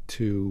sensitivity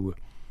to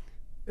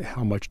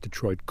how much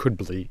Detroit could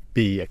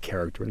be a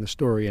character in the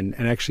story. And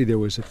actually there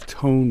was a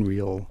tone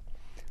reel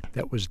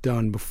that was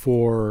done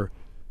before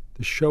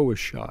the show was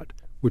shot,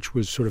 which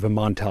was sort of a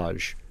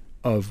montage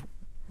of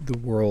the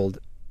world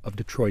of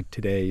Detroit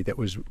today that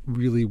was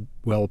really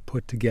well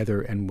put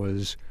together and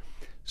was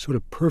sort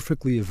of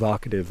perfectly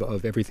evocative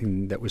of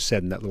everything that was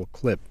said in that little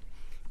clip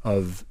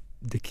of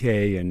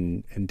decay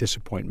and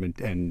disappointment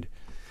and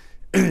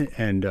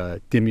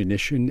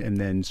diminution, and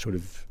then sort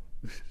of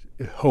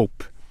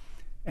hope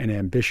and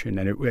ambition.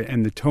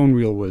 And the tone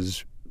reel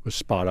was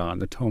spot on.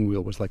 The tone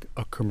reel was like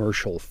a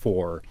commercial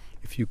for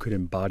if you could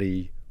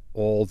embody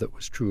all that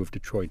was true of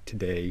Detroit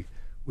today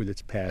with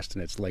its past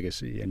and its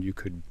legacy, and you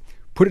could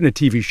put it in a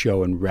TV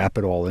show and wrap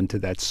it all into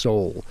that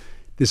soul,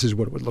 this is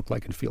what it would look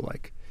like and feel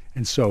like.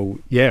 And so,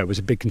 yeah, it was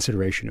a big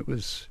consideration. It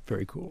was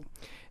very cool.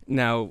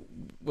 Now,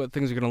 what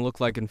things are going to look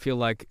like and feel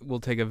like will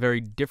take a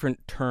very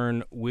different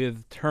turn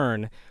with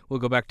Turn. We'll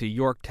go back to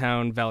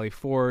Yorktown, Valley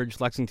Forge,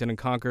 Lexington and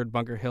Concord,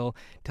 Bunker Hill.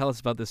 Tell us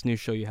about this new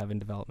show you have in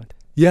development.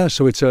 Yeah,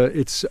 so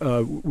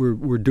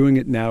we're doing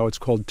it now. It's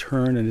called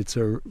Turn, and it's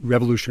a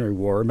Revolutionary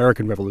War,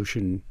 American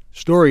Revolution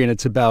story, and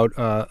it's about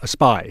a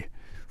spy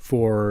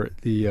for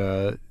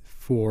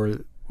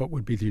what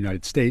would be the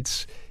United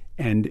States.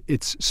 And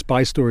its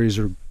spy stories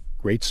are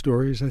great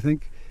stories, I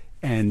think.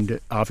 And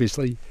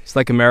obviously, it's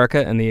like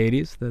America in the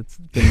 80s that's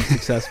been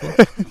successful.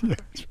 Yeah,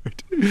 that's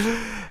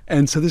right.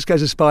 And so this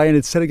guy's a spy, and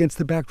it's set against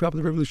the backdrop of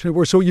the Revolutionary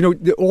War. So,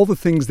 all the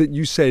things that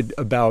you said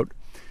about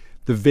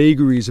the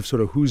vagaries of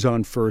sort of who's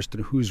on first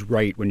and who's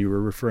right when you were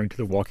referring to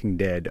The Walking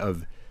Dead,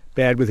 of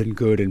bad within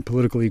good and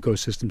political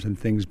ecosystems and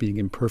things being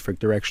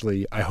imperfect, are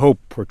actually, I hope,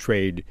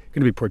 going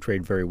to be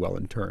portrayed very well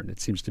in Turn. It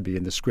seems to be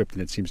in the script,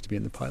 and it seems to be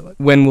in the pilot.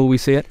 When will we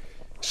see it?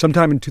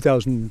 Sometime in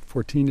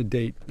 2014, a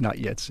date not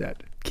yet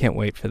set. Can't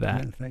wait for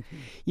that. Yeah, thank you.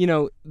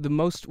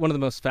 One of the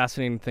most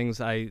fascinating things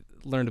I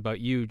learned about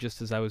you,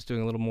 just as I was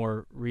doing a little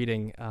more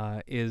reading,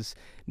 is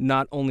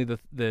not only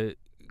the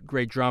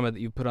great drama that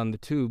you put on the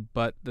tube,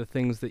 but the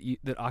things that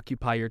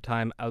occupy your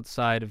time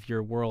outside of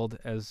your world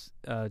as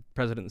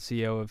president and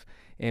CEO of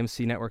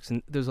AMC Networks.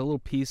 And there's a little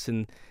piece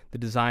in the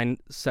design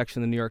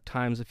section of the New York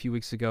Times a few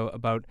weeks ago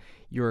about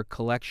your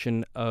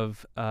collection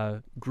of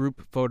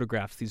group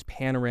photographs, these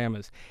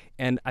panoramas.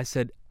 And I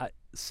said,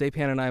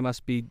 Saipan and I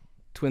must be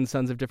twin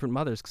sons of different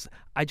mothers,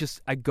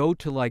 because I go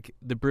to like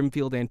the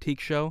Brimfield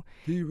Antique Show,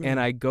 and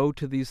I go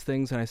to these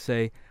things and I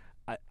say,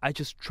 I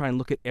just try and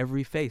look at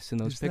every face in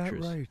those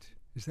pictures.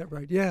 Is that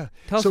right? Yeah.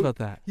 Tell us about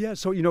that. Yeah.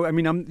 So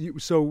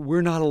so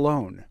we're not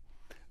alone,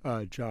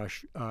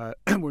 Josh.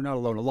 We're not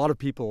alone. A lot of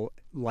people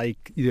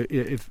like,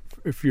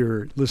 if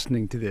you're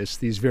listening to this,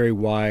 these very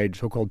wide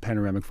so-called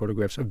panoramic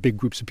photographs of big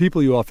groups of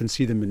people. You often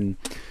see them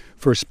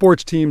for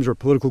sports teams or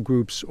political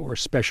groups or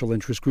special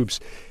interest groups.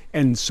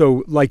 And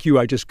so, like you,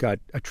 I just got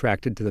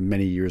attracted to them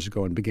many years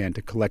ago and began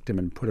to collect them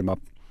and put them up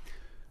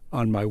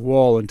on my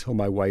wall until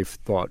my wife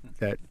thought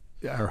that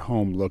our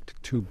home looked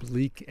too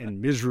bleak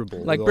and miserable.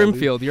 Like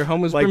Brimfield. Your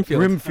home was like Brimfield.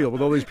 Brimfield,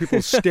 with all these people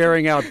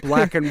staring out,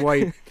 black and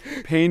white,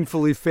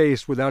 painfully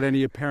faced, without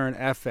any apparent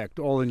affect,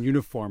 all in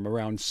uniform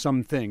around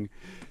something.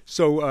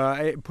 So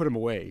I put them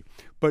away.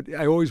 But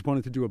I always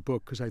wanted to do a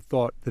book because I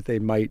thought that they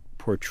might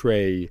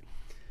portray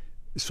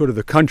sort of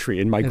the country,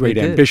 and my great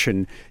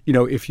ambition,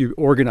 if you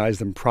organize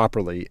them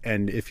properly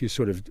and if you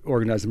sort of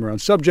organize them around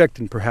subject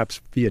and perhaps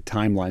via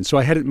timeline. So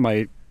I had it in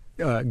my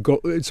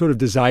sort of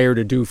desire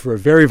to do for a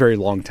very, very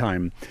long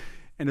time,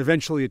 and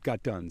eventually it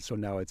got done. So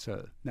now it's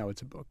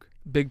a book.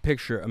 Big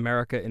picture,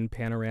 America in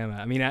panorama.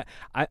 I mean,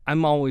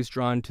 I'm always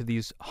drawn to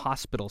these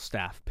hospital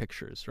staff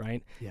pictures,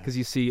 right? Because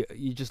you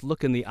just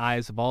look in the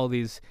eyes of all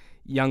these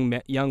young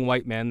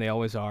white men. They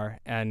always are,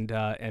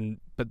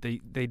 but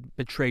they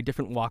betray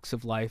different walks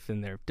of life,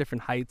 and they're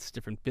different heights,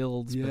 different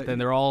builds. But then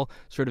they're all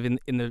sort of in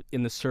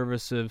the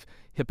service of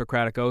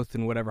Hippocratic Oath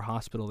in whatever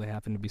hospital they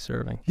happen to be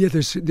serving. Yeah,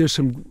 there's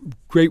some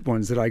great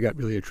ones that I got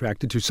really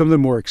attracted to. Some of the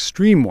more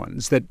extreme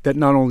ones that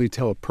not only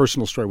tell a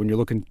personal story when you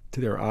look into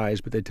their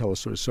eyes, but they tell a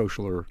sort of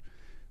social or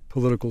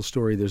political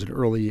story. There's an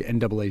early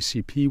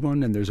NAACP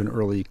one, and there's an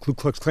early Ku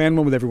Klux Klan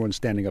one with everyone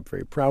standing up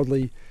very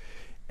proudly.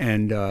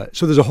 And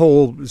so there's a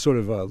whole sort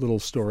of little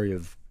story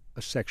of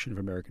a section of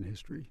American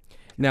history.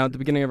 Now, at the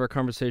beginning of our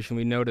conversation,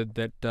 we noted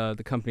that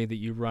the company that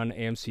you run,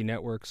 AMC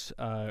Networks,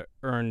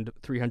 earned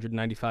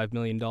 $395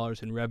 million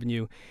in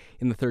revenue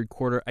in the third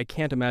quarter. I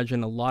can't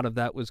imagine a lot of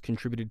that was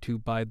contributed to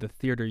by the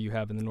theater you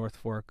have in the North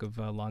Fork of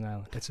Long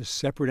Island. That's a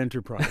separate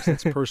enterprise.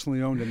 That's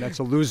personally owned, and that's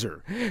a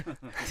loser.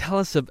 Tell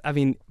us,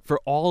 for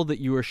all that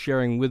you are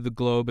sharing with the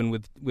Globe and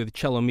with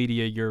Cello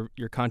Media,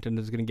 your content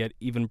is going to get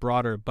even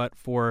broader. But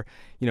for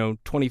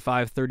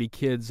 25, 30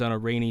 kids on a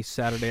rainy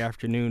Saturday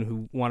afternoon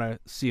who want to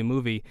see a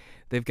movie,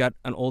 they've got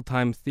an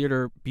old-time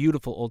theater,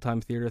 beautiful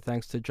old-time theater,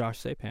 thanks to Josh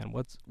Saipan.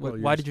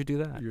 Why did you do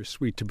that? You're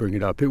sweet to bring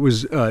it up. It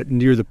was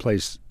near the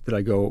place that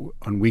I go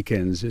on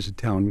weekends. Is a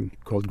town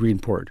called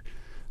Greenport,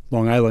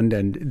 Long Island,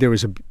 and there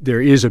is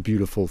a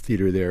beautiful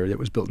theater there that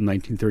was built in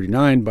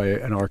 1939 by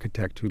an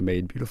architect who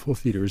made beautiful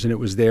theaters, and it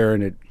was there,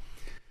 and it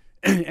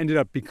ended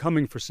up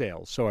becoming for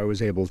sale. So I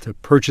was able to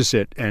purchase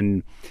it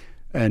and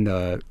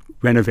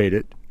renovate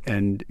it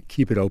and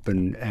keep it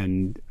open,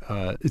 and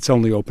it's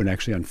only open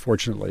actually,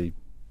 unfortunately,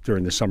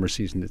 during the summer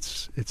season.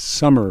 It's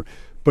summer,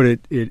 but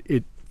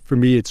it for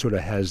me it sort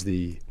of has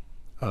the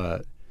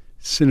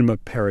cinema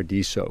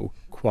paradiso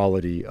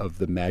quality of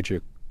the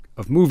magic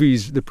of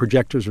movies. The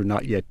projectors are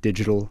not yet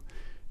digital.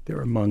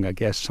 They're among, I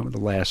guess, some of the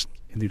last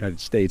in the United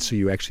States. So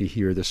you actually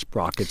hear the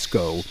sprockets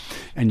go,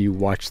 and you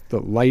watch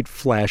the light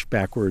flash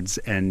backwards,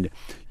 and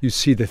you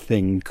see the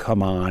thing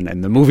come on,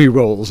 and the movie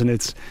rolls, and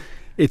it's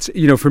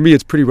for me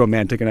it's pretty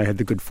romantic, and I had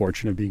the good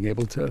fortune of being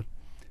able to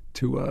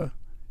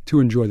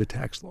enjoy the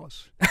tax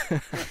loss.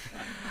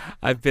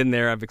 I've been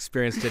there. I've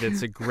experienced it.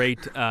 It's a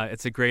great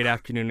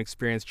afternoon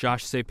experience.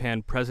 Josh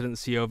Saipan, President and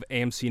CEO of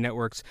AMC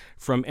Networks,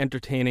 from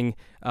entertaining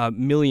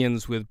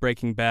millions with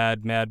Breaking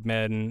Bad, Mad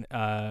Men,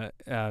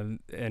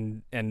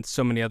 and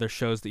so many other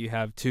shows that you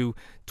have, to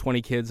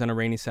 20 kids on a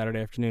rainy Saturday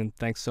afternoon.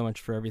 Thanks so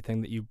much for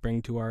everything that you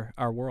bring to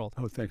our world.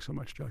 Oh, thanks so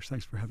much, Josh.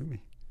 Thanks for having me.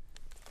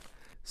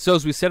 So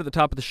as we said at the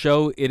top of the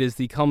show, it is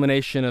the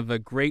culmination of a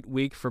great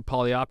week for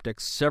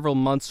PolyOptics. Several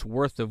months'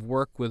 worth of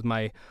work with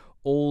my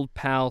old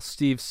pal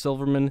Steve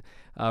Silverman,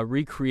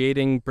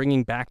 recreating,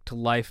 bringing back to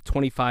life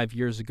 25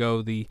 years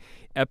ago the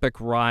epic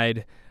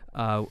ride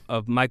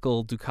of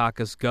Michael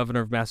Dukakis,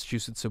 governor of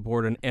Massachusetts,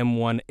 aboard an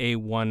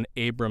M1A1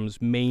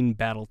 Abrams main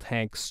battle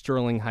tank,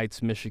 Sterling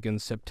Heights, Michigan,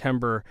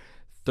 September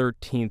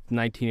 13th,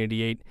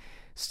 1988.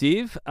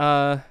 Steve,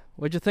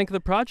 what'd you think of the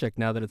project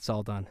now that it's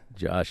all done?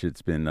 Josh,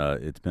 it's been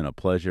a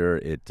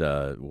pleasure.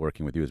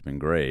 Working with you has been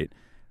great,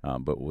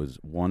 but was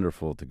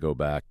wonderful to go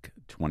back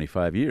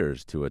 25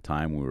 years to a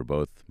time we were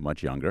both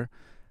much younger,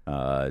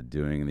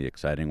 doing the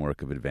exciting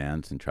work of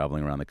Advance and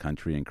traveling around the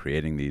country and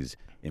creating these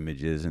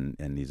images and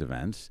these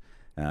events,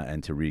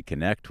 and to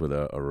reconnect with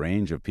a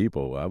range of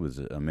people. I was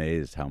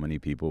amazed how many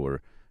people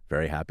were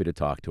very happy to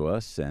talk to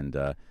us and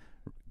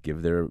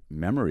give their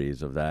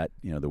memories of that,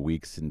 the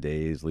weeks and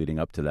days leading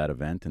up to that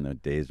event and the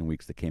days and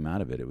weeks that came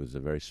out of it. It was a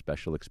very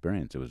special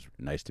experience. It was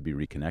nice to be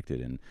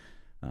reconnected, and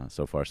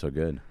so far so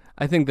good.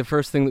 I think the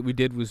first thing that we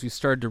did was we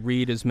started to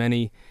read as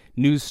many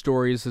news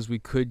stories as we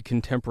could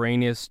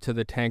contemporaneous to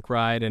the tank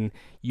ride, and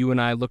you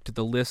and I looked at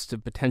the list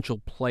of potential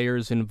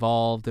players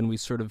involved, and we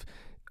sort of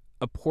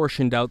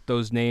apportioned out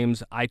those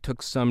names. I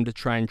took some to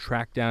try and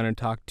track down and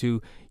talk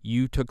to.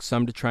 You took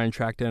some to try and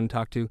track down and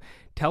talk to.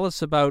 Tell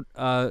us about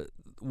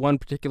one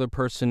particular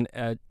person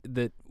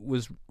that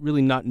was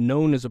really not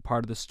known as a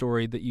part of the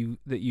story that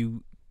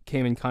you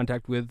came in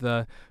contact with,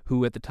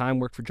 who at the time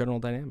worked for General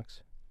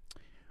Dynamics.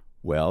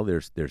 Well,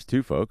 there's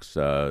two folks.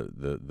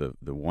 The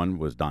one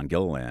was Don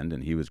Gilliland,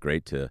 and he was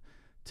great to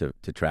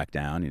track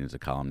down. He was a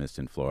columnist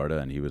in Florida,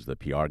 and he was the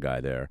PR guy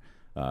there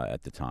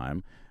at the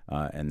time.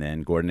 And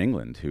then Gordon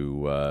England,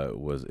 who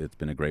it's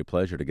been a great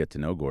pleasure to get to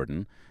know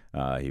Gordon.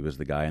 He was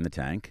the guy in the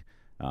tank,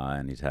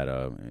 and he's had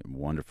a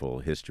wonderful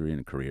history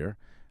and career.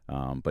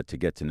 But to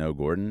get to know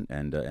Gordon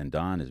and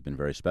Don has been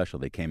very special.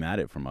 They came at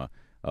it from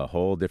a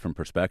whole different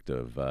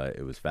perspective.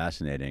 It was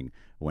fascinating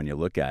when you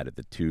look at it,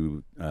 the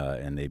two,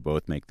 and they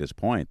both make this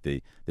point,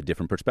 the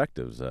different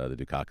perspectives. The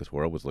Dukakis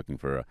world was looking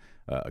for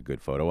a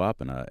good photo op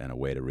and a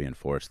way to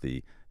reinforce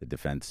the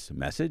defense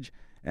message.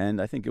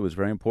 And I think it was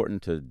very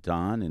important to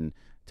Don and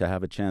to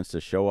have a chance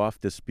to show off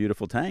this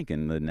beautiful tank,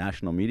 and the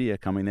national media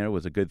coming there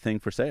was a good thing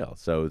for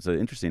sales. So it's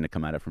interesting to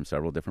come at it from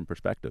several different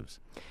perspectives.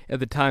 At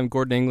the time,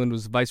 Gordon England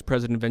was Vice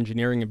President of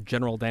Engineering of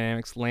General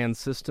Dynamics Land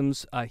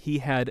Systems. He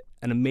had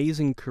an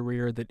amazing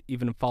career that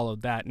even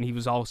followed that, and he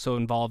was also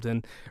involved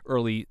in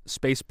early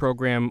space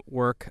program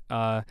work.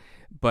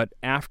 But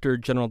after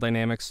General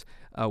Dynamics,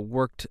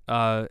 worked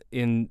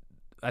in,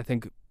 I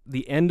think,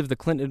 the end of the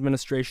Clinton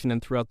administration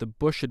and throughout the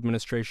Bush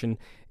administration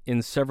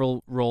in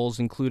several roles,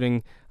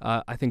 including,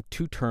 I think,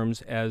 2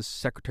 terms as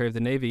Secretary of the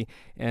Navy.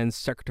 And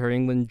Secretary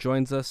England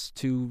joins us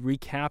to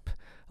recap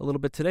a little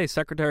bit today.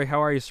 Secretary,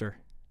 how are you, sir?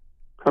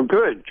 I'm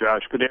good,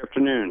 Josh. Good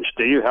afternoon.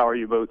 Steve, how are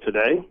you both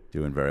today?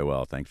 Doing very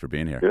well. Thanks for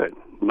being here. Good.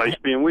 Nice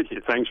being with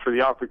you. Thanks for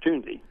the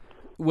opportunity.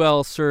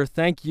 Well, sir,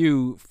 thank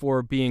you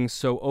for being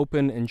so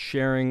open and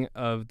sharing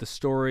of the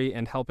story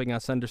and helping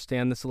us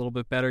understand this a little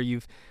bit better.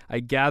 I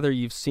gather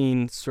you've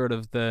seen sort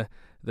of the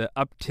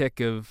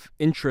uptick of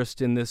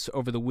interest in this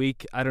over the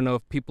week. I don't know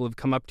if people have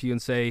come up to you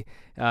and say,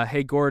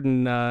 hey,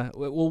 Gordon,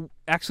 well,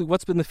 actually,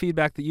 what's been the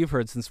feedback that you've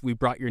heard since we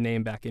brought your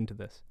name back into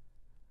this?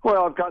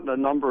 Well, I've gotten a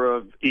number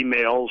of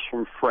emails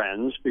from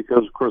friends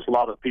because, of course, a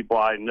lot of people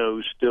I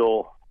know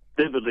still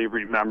vividly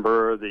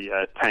remember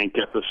the tank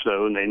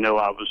episode, and they know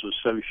I was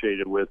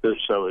associated with it.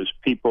 So as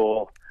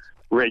people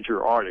read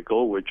your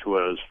article, which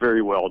was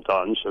very well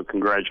done, so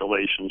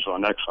congratulations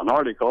on an excellent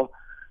article,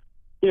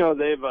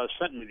 they've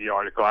sent me the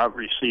article. I've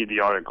received the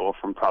article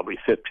from probably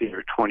 15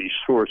 or 20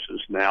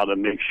 sources now to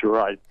make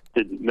sure I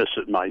didn't miss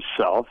it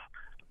myself.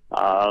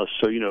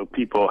 So,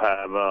 people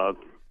have,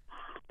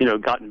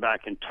 gotten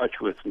back in touch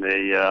with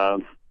me,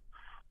 as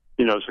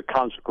a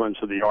consequence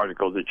of the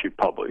article that you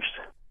published.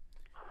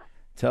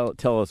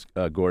 Tell us,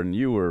 Gordon,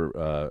 you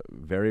were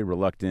very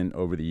reluctant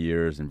over the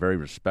years and very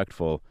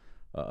respectful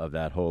of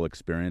that whole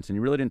experience, and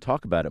you really didn't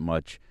talk about it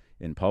much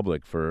in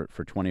public for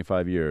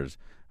 25 years.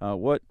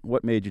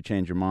 What made you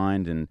change your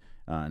mind, and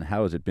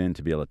how has it been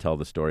to be able to tell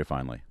the story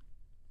finally?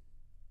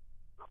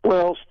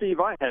 Well,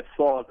 Steve, I had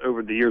thought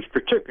over the years,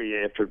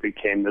 particularly after it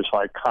became this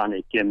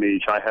iconic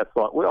image, I had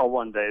thought, well,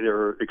 one day there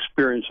are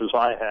experiences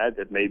I had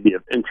that may be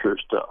of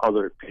interest to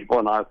other people,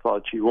 and I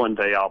thought, one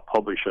day I'll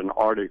publish an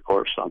article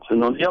or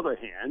something. On the other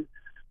hand,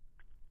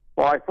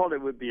 well, I thought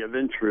it would be of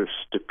interest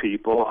to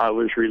people. I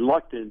was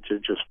reluctant to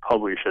just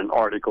publish an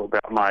article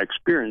about my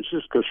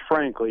experiences because,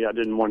 frankly, I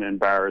didn't want to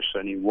embarrass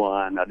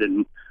anyone.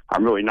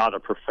 I'm really not a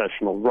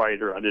professional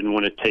writer. I didn't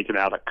want to take it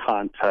out of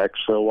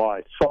context. So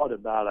I thought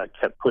about it. I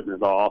kept putting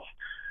it off.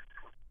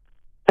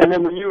 And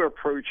then when you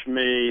approached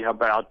me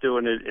about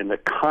doing it in the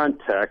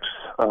context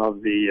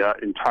of the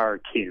entire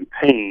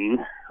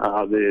campaign,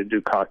 the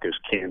Dukakis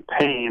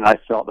campaign, I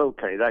felt,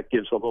 okay, that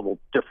gives a little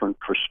different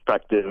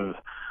perspective,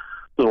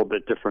 a little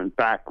bit different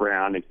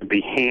background. It can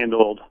be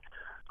handled,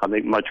 I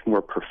think, much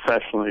more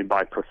professionally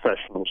by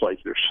professionals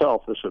like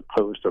yourself as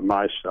opposed to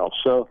myself.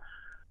 So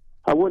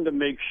I wanted to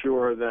make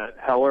sure that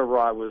however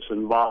I was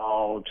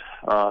involved,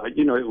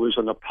 it was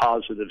in a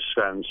positive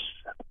sense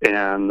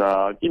and,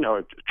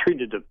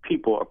 treated the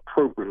people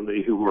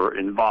appropriately who were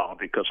involved,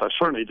 because I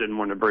certainly didn't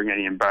want to bring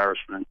any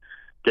embarrassment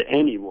to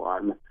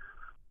anyone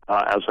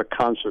as a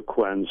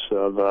consequence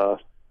of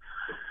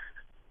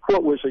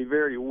what was a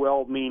very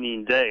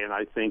well-meaning day, and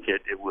I think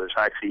it was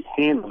actually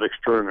handled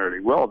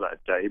extraordinarily well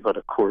that day. But,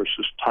 of course,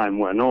 as time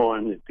went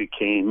on, it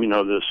became,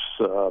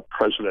 this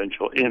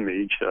presidential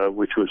image,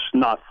 which was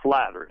not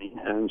flattering.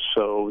 And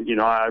so,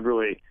 I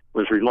really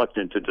was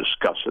reluctant to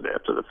discuss it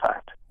after the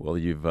fact. Well,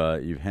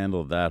 you've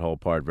handled that whole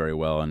part very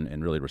well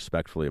and really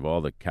respectfully of all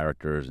the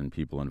characters and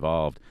people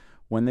involved.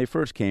 When they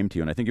first came to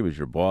you, and I think it was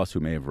your boss who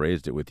may have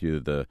raised it with you,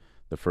 the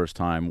the first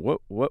time.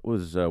 What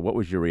was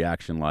your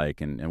reaction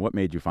like, and what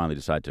made you finally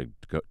decide to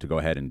go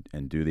ahead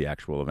and do the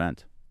actual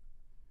event?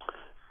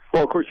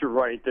 Well, of course, you're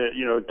right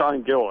that,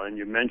 Don Gillen,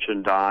 you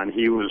mentioned Don,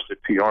 he was the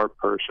PR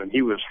person.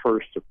 He was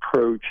first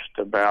approached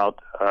about,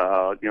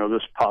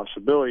 this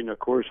possibility. And, of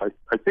course,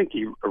 I think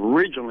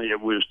originally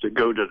it was to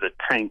go to the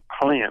tank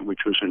plant, which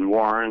was in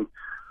Warren.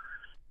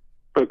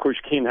 But, of course,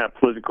 you can't have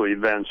political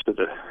events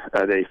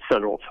at a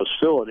federal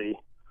facility.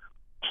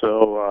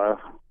 So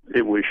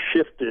it was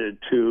shifted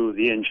to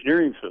the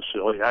engineering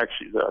facility,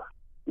 actually the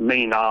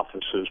main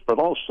offices, but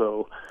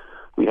also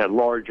we had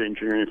large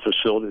engineering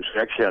facilities.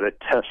 We actually had a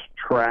test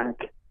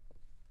track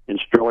in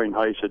Sterling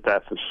Heights at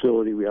that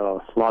facility. We had a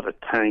lot of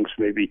tanks,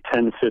 maybe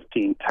 10,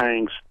 15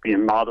 tanks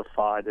being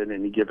modified at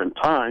any given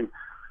time.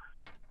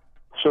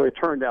 So it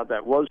turned out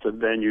that was a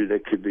venue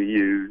that could be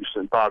used.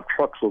 And Bob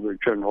Truxell, the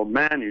general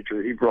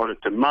manager, he brought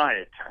it to my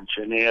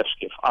attention and asked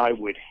if I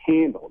would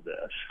handle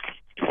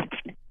this.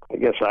 I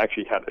guess I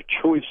actually had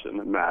a choice in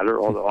the matter,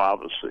 although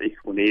obviously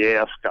when he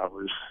asked, I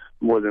was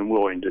more than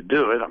willing to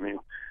do it. I mean,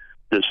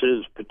 this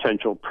is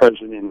potential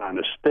president of the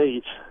United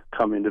States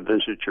coming to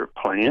visit your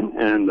plant,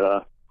 and,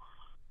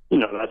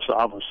 that's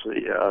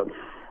obviously a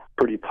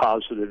pretty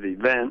positive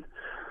event.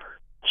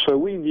 So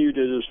we viewed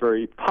it as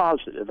very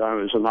positive. It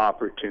was an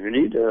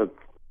opportunity to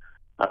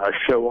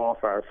show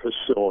off our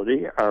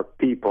facility, our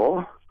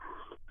people,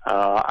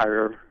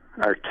 our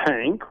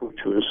tank, which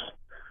was,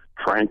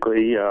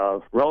 frankly, a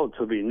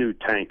relatively new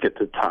tank at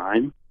the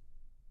time,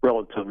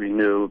 relatively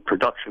new.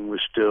 Production was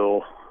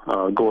still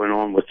going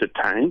on with the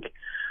tank.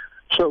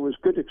 So it was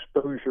good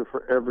exposure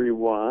for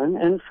everyone,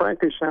 and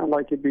frankly, sounded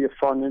like it'd be a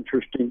fun,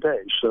 interesting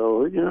day.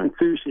 So,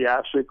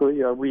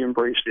 enthusiastically, we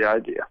embraced the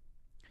idea.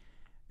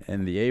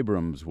 And the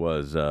Abrams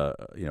was,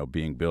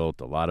 being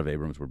built. A lot of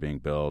Abrams were being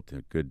built.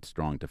 A good,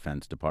 strong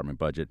Defense Department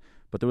budget.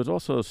 But there was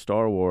also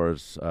Star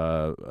Wars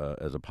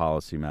as a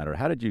policy matter.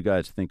 How did you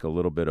guys think a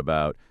little bit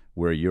about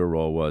where your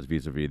role was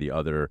vis-a-vis the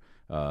other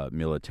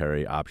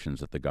military options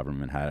that the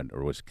government had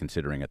or was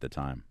considering at the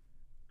time?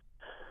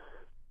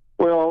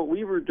 Well,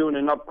 we were doing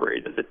an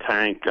upgrade of the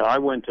tank. I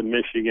went to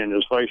Michigan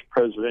as vice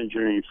president of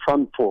engineering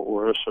from Fort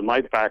Worth, so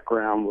my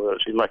background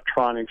was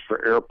electronics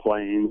for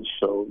airplanes,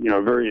 so,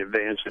 very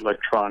advanced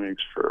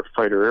electronics for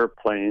fighter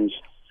airplanes.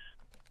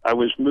 I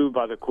was moved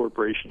by the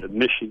Corporation of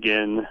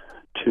Michigan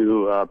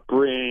to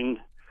bring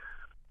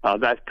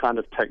that kind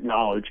of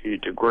technology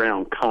to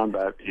ground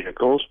combat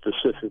vehicles,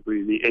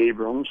 specifically the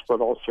Abrams,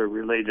 but also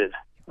related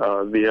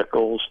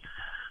vehicles.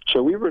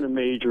 So we were in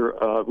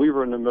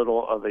the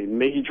middle of a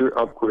major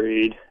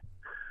upgrade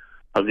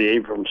of the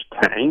Abrams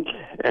tank,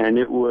 and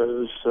it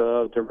was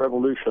to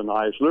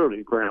revolutionize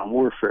literally ground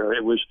warfare.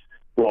 It was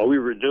while we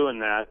were doing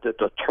that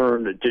the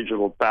term the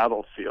digital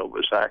battlefield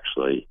was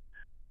actually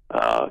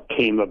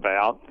came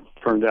about.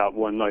 Turned out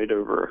one night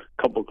over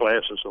a couple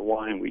glasses of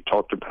wine, we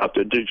talked about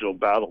the digital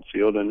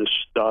battlefield, and it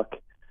stuck.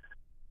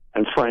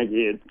 And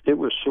frankly, it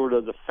was sort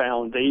of the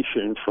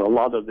foundation for a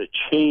lot of the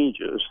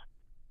changes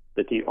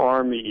that the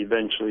Army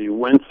eventually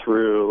went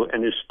through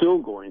and is still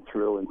going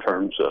through in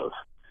terms of,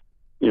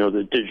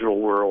 the digital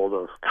world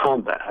of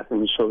combat.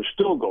 And so it's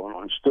still going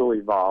on, still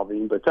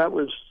evolving. But that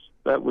was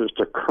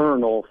the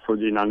kernel for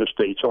the United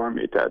States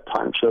Army at that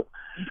time.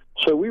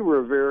 So we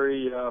were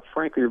very,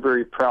 frankly,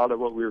 very proud of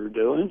what we were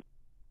doing.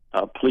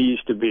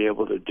 Pleased to be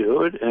able to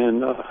do it,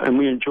 and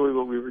we enjoyed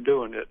what we were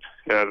doing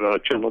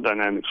at General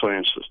Dynamics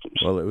Land Systems.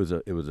 Well,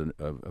 it was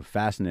a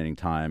fascinating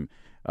time,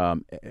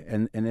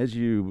 and as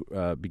you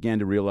began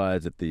to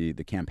realize that the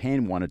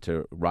campaign wanted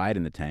to ride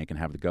in the tank and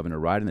have the governor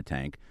ride in the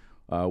tank,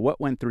 what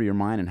went through your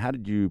mind, and how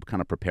did you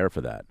kind of prepare for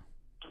that?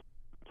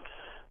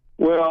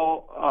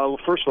 Well,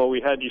 first of all,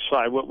 we had to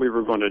decide what we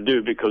were going to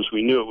do because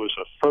we knew it was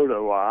a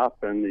photo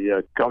op, and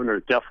the governor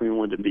definitely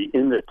wanted to be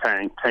in the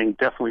tank. Tank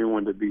definitely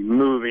wanted to be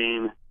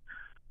moving.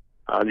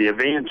 The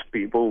advanced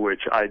people,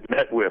 which I'd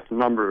met with a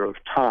number of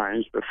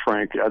times, but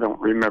frankly, I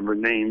don't remember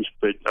names,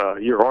 but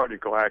your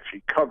article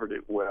actually covered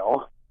it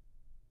well.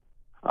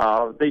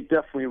 They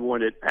definitely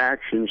wanted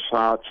action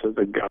shots of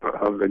the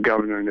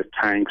governor in the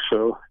tank,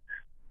 so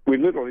we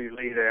literally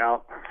laid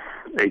out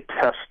a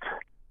test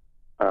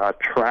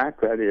track,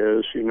 that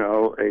is,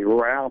 a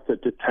route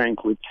that the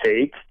tank would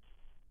take,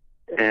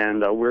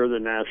 and where the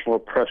National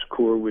Press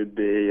Corps would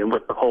be, and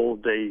what the whole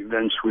day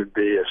events would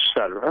be,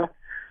 etc.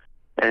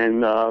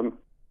 And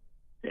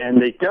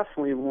they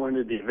definitely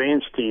wanted, the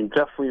advance team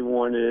definitely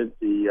wanted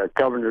the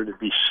governor to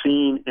be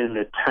seen in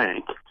the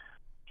tank.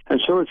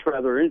 And so it's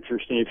rather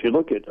interesting. If you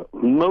look at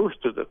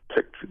most of the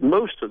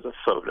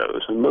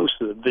photos and most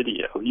of the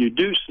video, you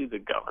do see the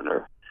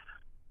governor.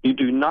 You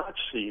do not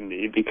see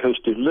me because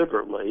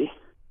deliberately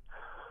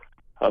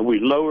we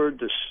lowered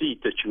the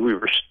seat that we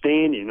were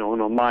standing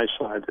on my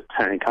side of the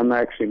tank. I'm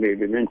actually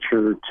maybe an inch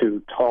or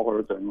two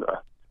taller than the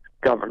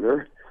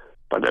governor.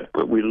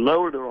 But we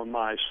lowered it on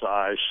my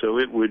side so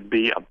it would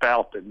be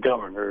about the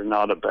governor,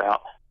 not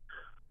about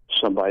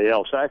somebody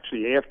else.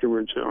 Actually,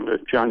 afterwards on the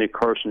Johnny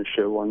Carson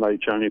show one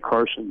night, Johnny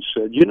Carson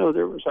said,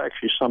 there was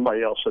actually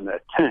somebody else in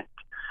that tank.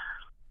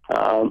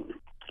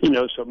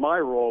 So my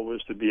role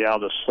was to be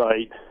out of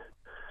sight,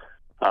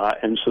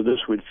 and so this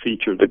would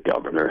feature the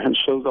governor. And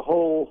so the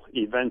whole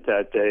event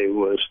that day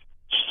was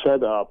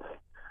set up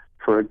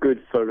for a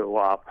good photo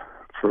op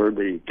for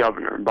the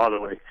governor. And by the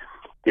way,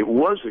 it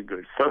was a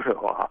good photo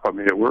op. I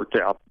mean, it worked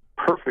out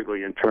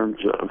perfectly in terms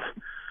of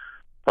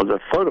the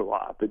photo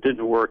op. It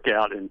didn't work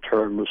out in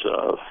terms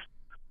of,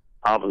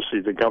 obviously,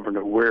 the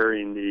governor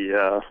wearing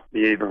the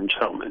Abrams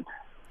helmet.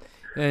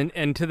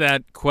 And to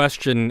that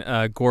question,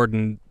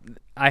 Gordon,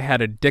 I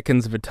had a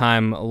dickens of a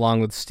time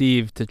along with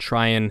Steve to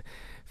try and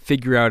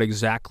figure out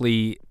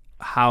exactly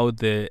how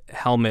the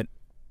helmet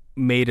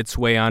made its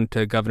way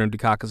onto Governor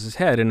Dukakis's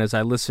head. And as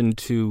I listened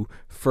to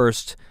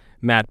first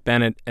Matt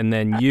Bennett and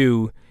then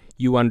you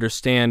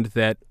understand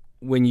that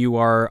when you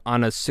are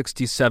on a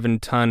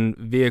 67-ton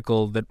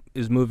vehicle that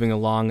is moving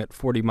along at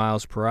 40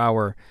 miles per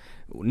hour,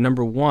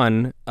 number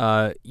one,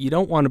 you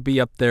don't want to be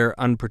up there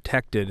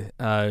unprotected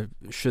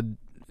should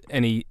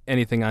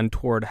anything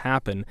untoward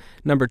happen.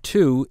 Number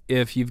two,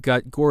 if you've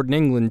got Gordon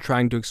England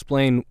trying to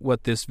explain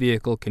what this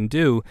vehicle can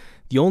do,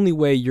 the only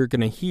way you're going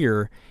to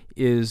hear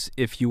is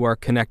if you are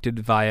connected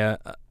via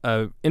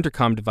a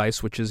intercom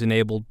device, which is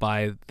enabled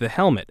by the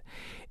helmet.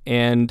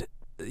 And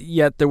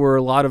yet there were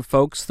a lot of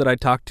folks that I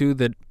talked to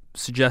that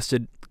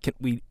suggested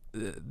they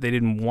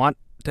didn't want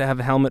to have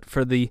a helmet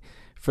for the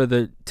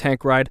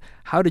tank ride.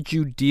 How did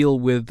you deal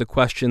with the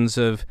questions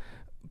of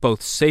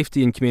both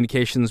safety and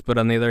communications, but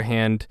on the other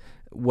hand,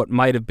 what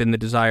might have been the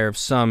desire of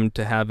some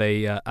to have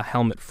a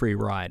helmet-free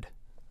ride?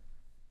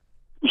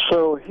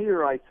 So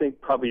here I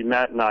think probably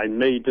Matt and I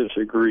may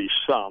disagree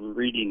some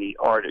reading the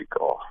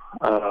article.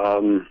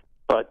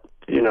 But,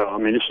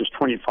 this is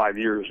 25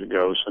 years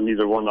ago, so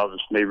neither one of us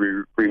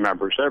maybe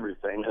remembers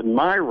everything. And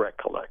my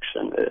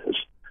recollection is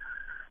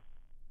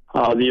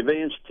the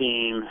advance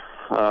team,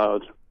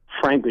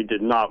 frankly,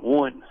 did not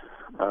want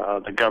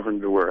the governor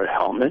to wear a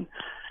helmet.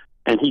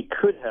 And he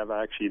could have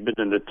actually been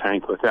in the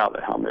tank without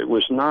a helmet. It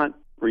was not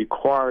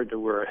required to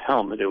wear a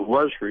helmet. It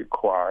was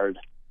required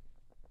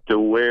to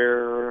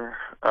wear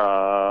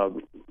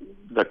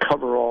the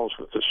coveralls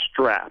with the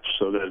straps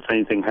so that if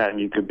anything happened,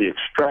 you could be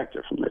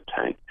extracted from the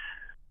tank.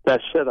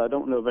 That said, I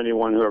don't know of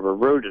anyone who ever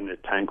rode in a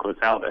tank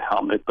without a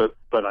helmet, but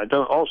I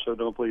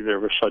don't believe there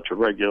was such a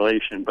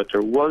regulation, but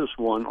there was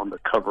one on the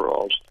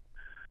coveralls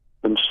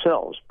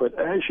themselves. But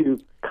as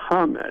you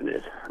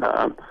commented,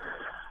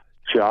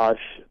 Josh,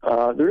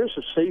 there is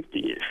a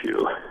safety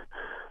issue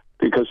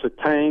because the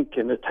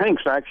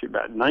tank's actually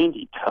about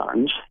 90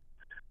 tons,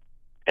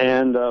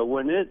 and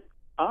when it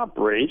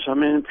operates,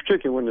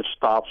 particularly when it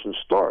stops and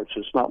starts,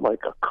 it's not like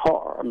a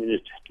car.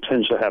 It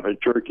tends to have a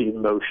jerking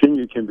motion.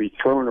 You can be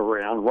thrown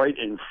around. Right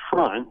in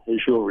front, as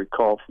you'll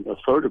recall from the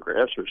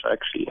photographs, there's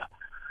actually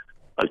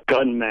a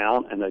gun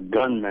mount and a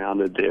gun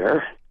mounted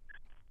there.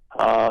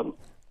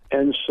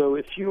 And so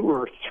if you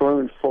were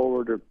thrown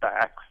forward or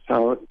back,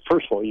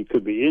 first of all, you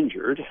could be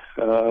injured.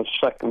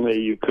 Secondly,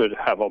 you could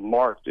have a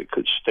mark that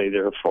could stay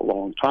there for a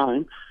long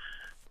time.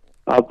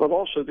 But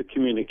also the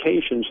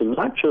communications, and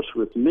not just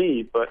with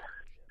me, but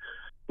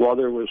while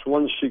there was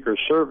one Secret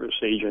Service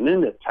agent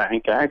in the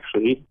tank,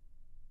 actually,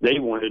 they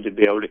wanted to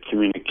be able to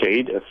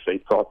communicate if they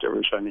thought there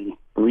was any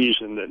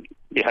reason that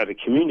you had to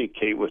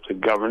communicate with the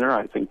governor.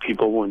 I think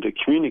people wanted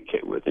to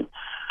communicate with him.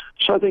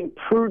 So I think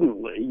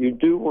prudently, you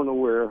do want to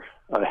wear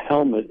a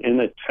helmet in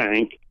a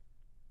tank,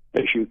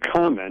 as you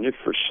commented,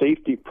 for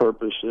safety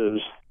purposes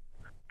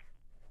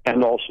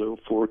and also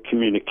for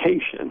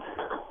communication.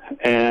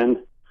 And,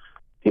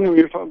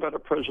 you're talking about a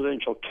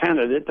presidential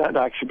candidate, that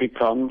actually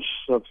becomes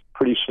a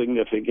pretty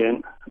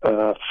significant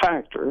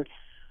factor.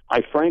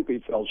 I frankly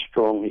felt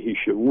strongly he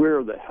should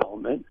wear the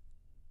helmet.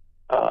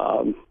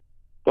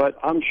 But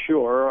I'm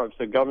sure if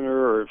the governor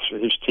or if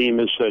his team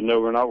has said,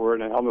 no, we're not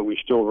wearing a helmet, we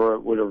still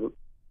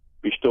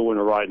want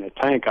to ride in a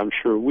tank, I'm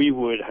sure we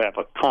would have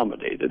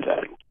accommodated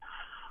that.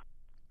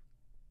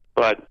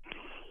 But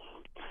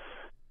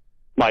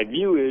my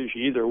view is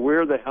you either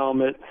wear the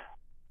helmet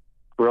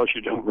or else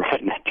you don't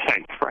ride in a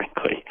tank,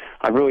 frankly.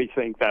 I really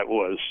think that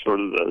was sort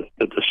of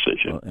the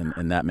decision. Well,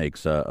 and that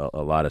makes a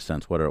lot of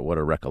sense. What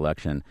a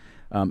recollection.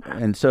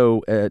 And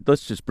so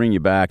let's just bring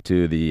you back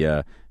to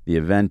the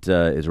event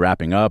is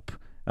wrapping up.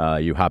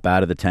 You hop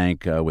out of the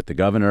tank with the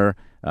governor.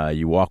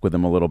 You walk with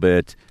him a little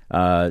bit.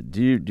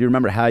 Do you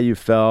remember how you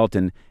felt?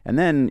 And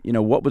then,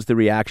 what was the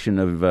reaction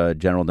of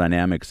General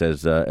Dynamics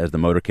as the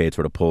motorcade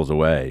sort of pulls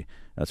away?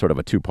 Sort of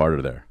a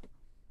two-parter there.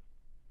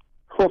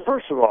 Well,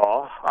 first of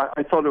all,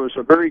 I thought it was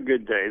a very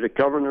good day. The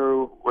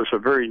governor was a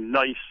very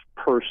nice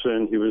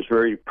person. He was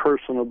very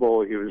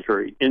personable. He was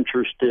very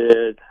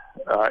interested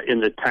in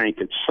the tank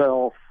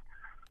itself.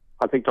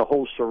 I think the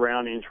whole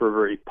surroundings were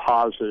very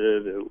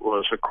positive. It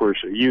was, of course,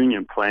 a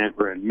union plant.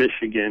 We're in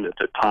Michigan at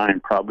the time,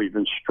 probably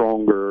even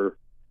stronger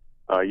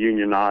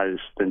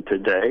unionized than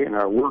today. And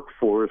our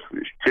workforce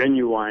was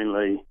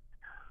genuinely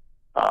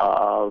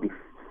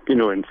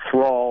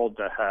enthralled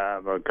to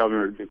have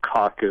Governor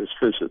Dukakis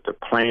visit the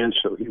plant,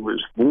 so he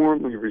was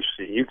warmly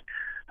received.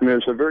 It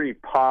was a very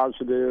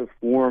positive,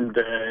 warm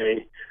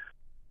day.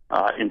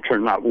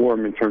 not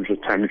warm in terms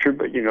of temperature,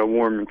 but,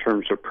 warm in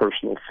terms of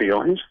personal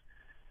feelings.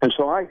 And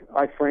so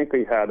I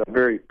frankly had a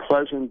very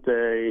pleasant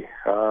day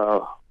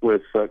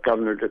with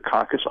Governor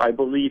Dukakis. I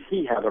believe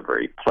he had a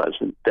very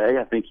pleasant day.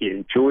 I think he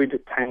enjoyed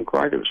the tank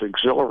ride. It was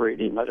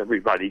exhilarating. Not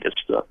everybody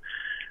gets to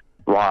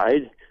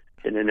ride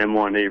in an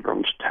M1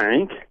 Abrams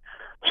tank.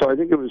 So I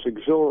think it was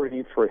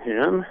exhilarating for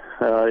him.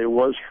 It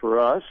was for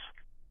us.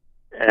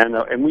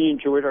 And we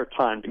enjoyed our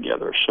time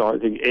together. So I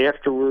think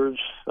afterwards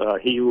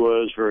he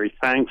was very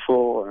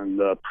thankful and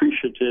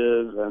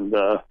appreciative,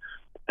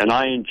 and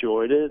I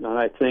enjoyed it. And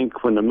I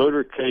think when the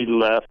motorcade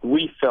left,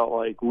 we felt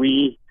like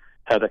we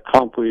had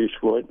accomplished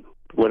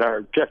what our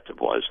objective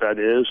was. That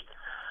is,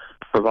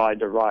 provide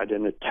the ride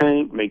in a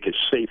tank, make it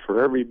safe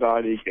for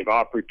everybody, give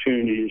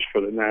opportunities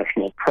for the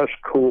National Press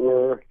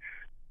Corps,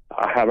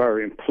 have our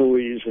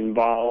employees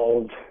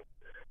involved.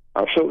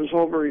 So it was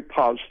all very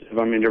positive.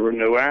 I mean, there were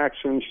no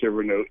accidents, there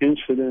were no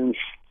incidents.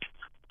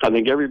 I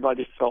think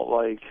everybody felt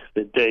like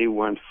the day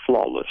went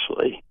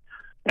flawlessly.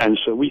 And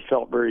so we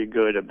felt very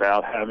good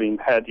about having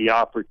had the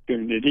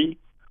opportunity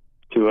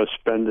to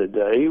spend the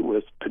day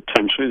with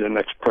potentially the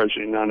next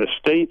president of the United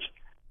States,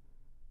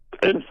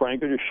 and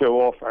frankly to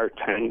show off our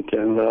tank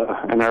and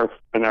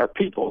our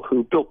people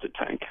who built the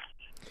tank.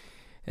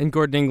 And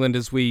Gordon England,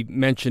 as we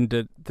mentioned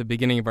at the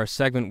beginning of our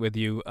segment with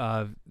you,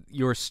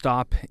 your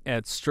stop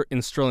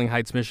in Sterling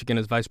Heights, Michigan,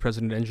 as Vice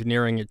President of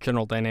Engineering at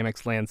General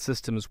Dynamics Land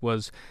Systems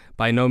was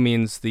by no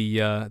means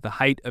the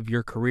height of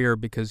your career,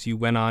 because you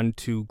went on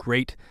to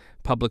great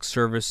public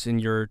service in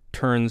your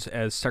turns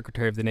as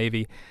Secretary of the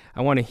Navy.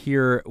 I want to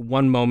hear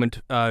one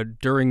moment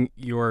during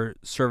your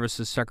service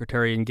as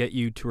Secretary and get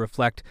you to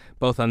reflect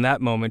both on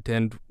that moment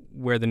and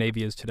where the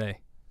Navy is today.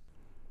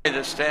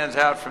 That stands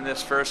out from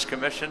this first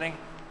commissioning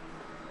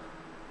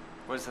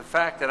was the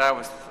fact that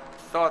I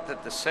thought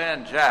that the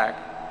San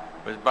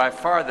Jack was by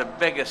far the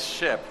biggest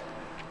ship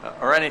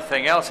or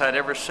anything else I'd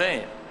ever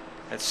seen.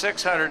 It's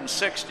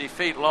 660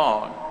 feet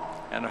long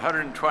and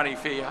 120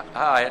 feet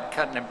high. It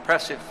cut an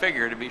impressive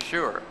figure, to be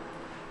sure.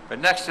 But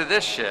next to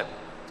this ship,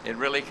 it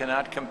really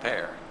cannot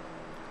compare.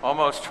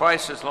 Almost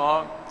twice as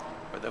long,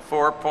 with a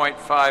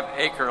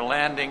 4.5-acre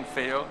landing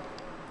field,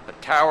 a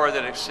tower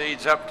that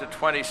exceeds up to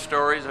 20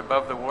 stories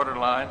above the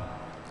waterline,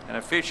 and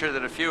a feature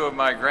that a few of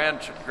my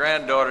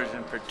granddaughters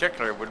in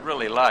particular would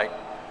really like.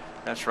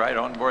 That's right,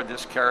 on board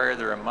this carrier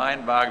there are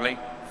mind-boggling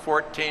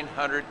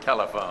 1,400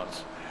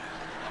 telephones.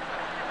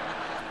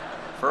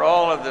 For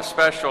all of the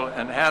special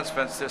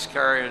enhancements this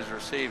carrier has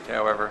received,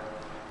 however,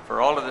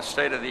 for all of the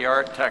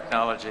state-of-the-art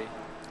technology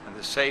and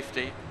the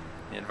safety,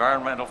 the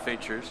environmental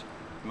features,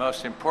 the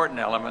most important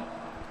element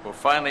will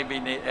finally be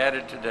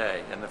added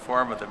today in the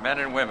form of the men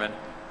and women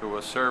who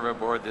will serve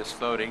aboard this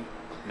floating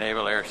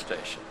naval air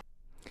station.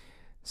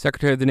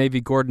 Secretary of the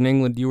Navy Gordon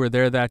England, you were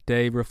there that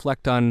day.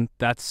 Reflect on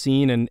that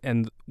scene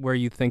and where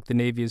you think the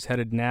Navy is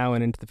headed now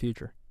and into the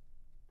future.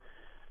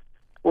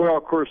 Well,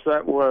 of course,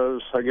 that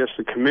was, I guess,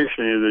 the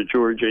commissioning of the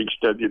George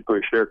H.W.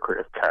 Bush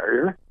aircraft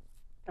carrier,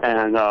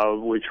 and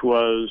which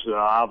was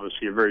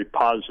obviously a very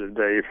positive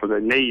day for the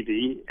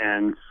Navy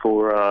and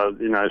for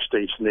the United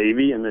States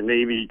Navy. And the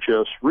Navy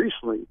just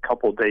recently, a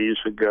couple days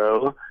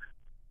ago,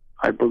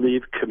 I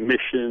believe,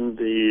 commissioned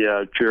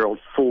the Gerald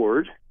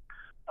Ford,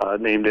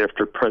 named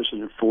after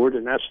President Ford,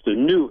 and that's the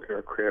new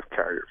aircraft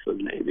carrier for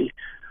the Navy.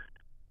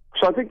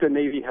 So I think the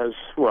Navy has,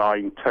 well, I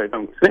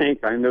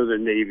know the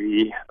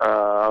Navy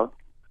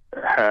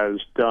has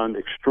done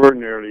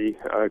extraordinarily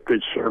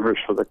good service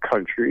for the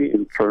country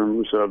in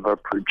terms of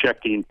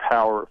projecting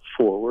power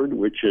forward,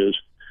 which is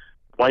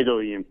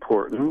vitally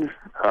important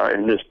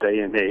in this day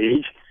and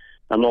age,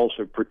 and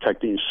also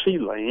protecting sea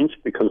lanes,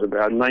 because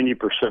about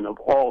 90% of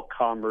all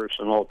commerce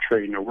and all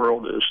trade in the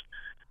world is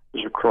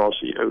across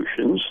the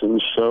oceans.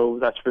 And so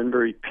that's been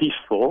very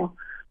peaceful,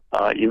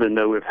 even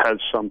though we've had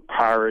some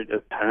pirate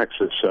attacks,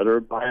 et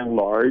cetera. By and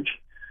large,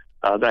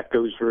 that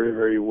goes very,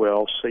 very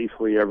well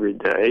safely every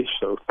day.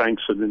 So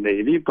thanks to the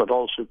Navy, but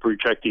also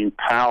projecting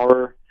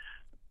power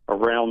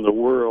around the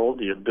world,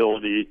 the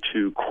ability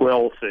to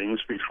quell things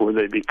before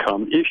they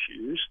become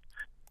issues.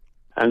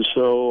 And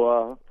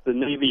so the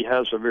Navy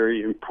has a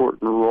very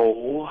important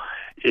role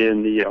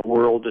in the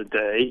world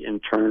today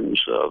in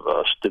terms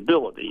of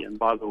stability. And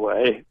by the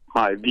way,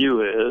 my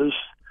view is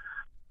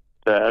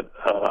that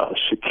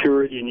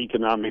security and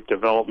economic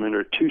development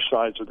are two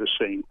sides of the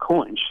same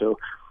coin. So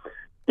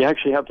you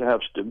actually have to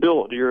have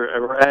stability,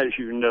 or as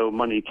you know,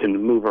 money can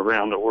move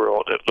around the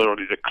world at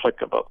literally the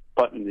click of a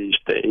button these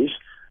days.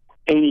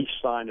 Any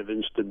sign of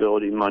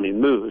instability, money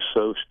moves.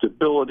 So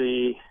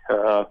stability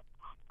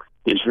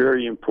is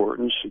very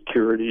important.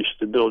 Security,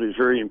 stability is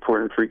very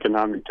important for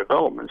economic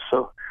development.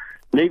 So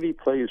Navy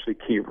plays a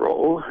key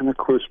role. And of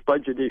course,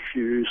 budget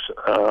issues,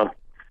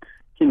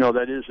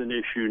 that is an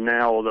issue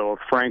now, although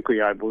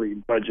frankly, I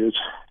believe budgets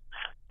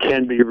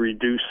can be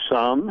reduced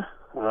some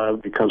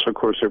because, of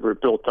course, they were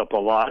built up a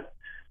lot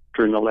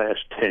during the last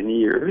 10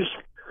 years.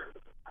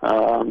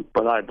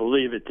 But I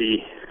believe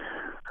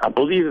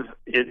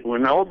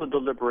when all the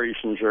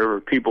deliberations are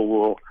over, people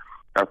will,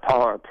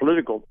 our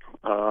political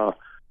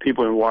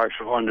people in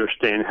Washington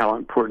understand how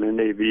important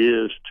the Navy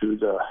is to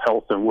the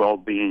health and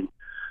well-being,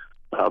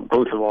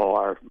 both of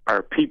all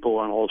our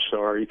people and also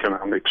our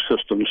economic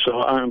system.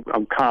 So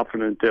I'm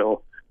confident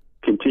they'll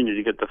continue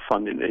to get the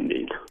funding they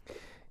need.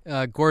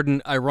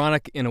 Gordon,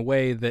 ironic in a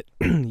way that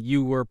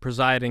you were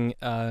presiding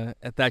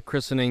at that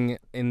christening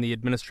in the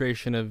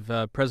administration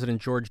of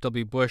President George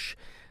W. Bush,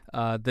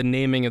 the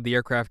naming of the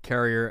aircraft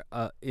carrier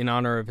in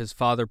honor of his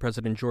father,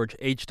 President George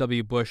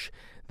H.W. Bush,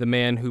 the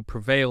man who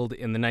prevailed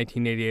in the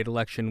 1988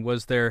 election.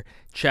 Was there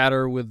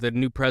chatter with the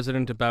new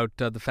president about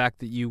the fact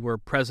that you were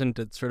present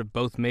at sort of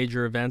both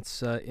major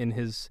events in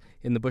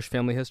the Bush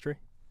family history?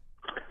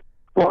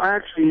 Well,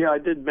 actually, I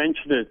did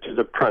mention it to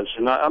the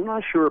president. I'm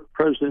not sure if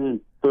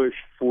President Bush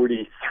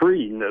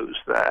 43 knows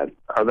that.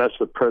 That's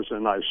the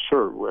president I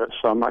served with,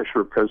 so I'm not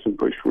sure President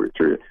Bush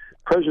 43.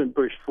 President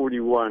Bush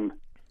 41,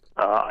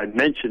 I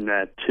mentioned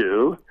that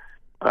too.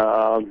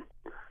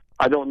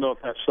 I don't know if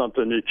that's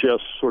something that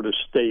just sort of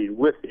stayed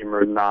with him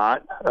or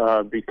not,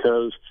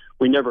 because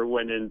we never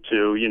went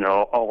into,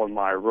 all of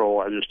my role.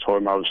 I just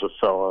told him I was a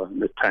fellow in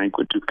the tank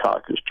with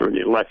Dukakis during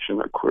the election.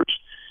 Of course,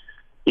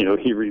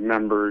 he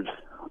remembered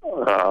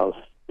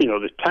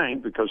the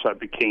tank because I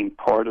became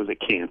part of the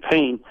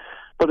campaign.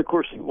 But, of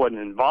course, he wasn't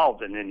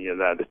involved in any of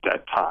that at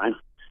that time,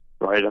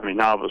 right? I mean,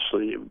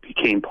 obviously, it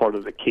became part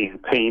of the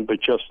campaign,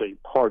 but just a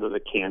part of the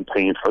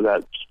campaign for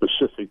that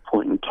specific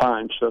point in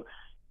time. So,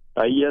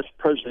 yes,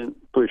 President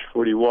Bush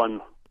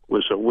 41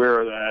 was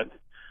aware of that.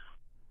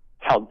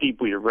 How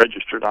deeply it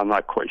registered, I'm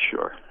not quite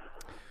sure.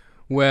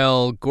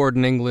 Well,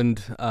 Gordon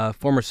England,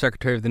 former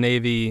Secretary of the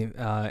Navy,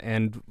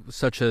 and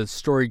such a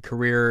storied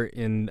career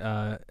in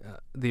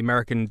the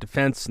American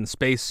defense and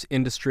space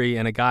industry,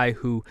 and a guy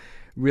who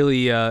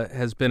really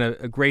has been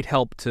a great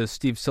help to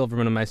Steve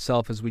Silverman and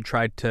myself as we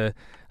tried to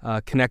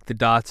connect the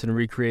dots and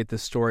recreate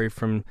this story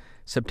from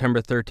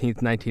September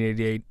 13th,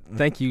 1988.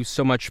 Thank you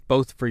so much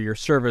both for your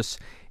service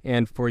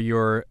and for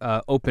your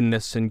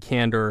openness and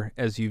candor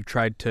as you've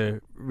tried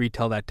to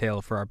retell that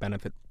tale for our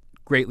benefit.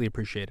 Greatly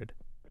appreciated.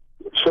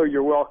 So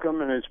you're welcome,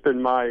 and it's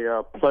been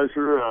my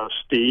pleasure,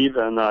 Steve,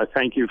 and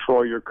thank you for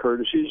all your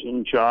courtesies,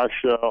 and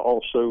Josh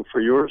also for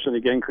yours. And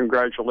again,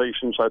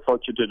 congratulations. I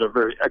thought you did a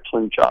very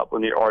excellent job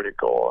on the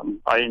article, and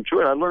I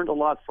enjoyed it. I learned a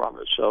lot from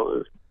it,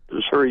 so it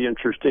was very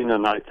interesting,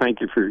 and I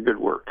thank you for your good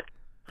work.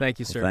 Thank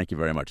you, sir. Well, thank you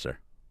very much, sir.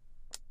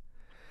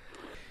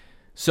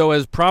 So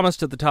as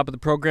promised at the top of the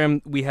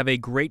program, we have a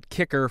great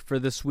kicker for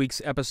this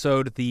week's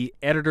episode. The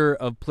editor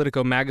of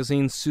Politico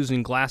magazine,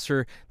 Susan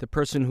Glasser, the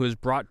person who has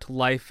brought to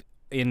life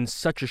in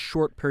such a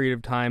short period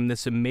of time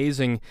this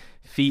amazing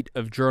feat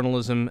of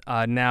journalism,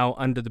 now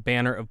under the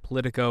banner of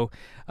Politico.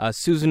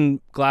 Susan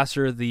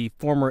Glasser, the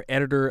former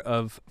editor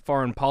of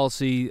Foreign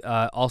Policy,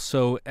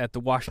 also at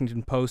the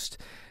Washington Post,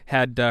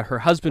 had her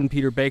husband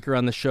Peter Baker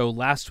on the show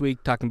last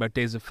week talking about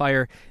Days of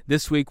Fire.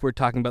 This week we're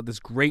talking about this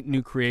great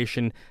new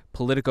creation,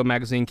 Politico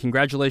magazine.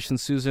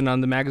 Congratulations, Susan,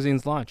 on the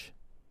magazine's launch.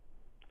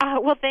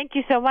 Well, thank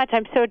you so much.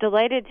 I'm so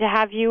delighted to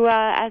have you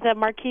as a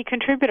marquee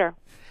contributor.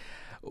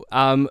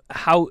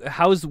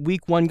 How's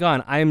week one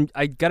gone?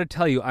 I got to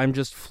tell you, I'm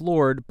just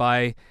floored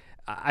by.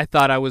 I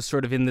thought I was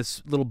sort of in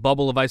this little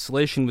bubble of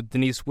isolation with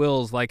Denise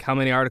Wills. Like, how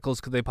many articles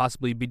could they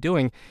possibly be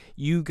doing?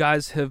 You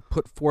guys have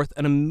put forth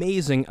an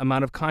amazing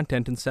amount of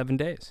content in 7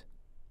 days.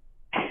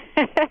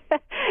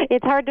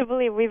 It's hard to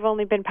believe we've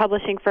only been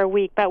publishing for a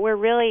week, but we're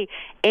really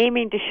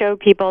aiming to show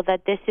people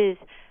that this is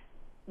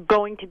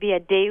going to be a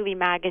daily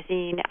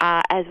magazine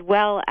as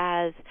well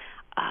as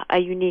a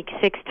unique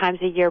 6 times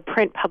a year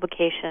print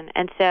publication.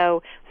 And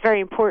so it's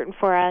very important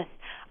for us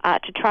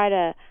to try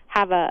to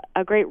have a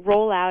great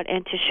rollout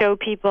and to show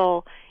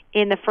people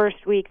in the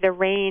first week the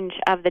range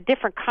of the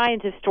different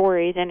kinds of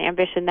stories and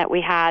ambition that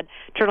we had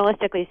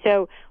journalistically.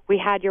 So we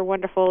had your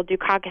wonderful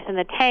Dukakis in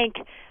the Tank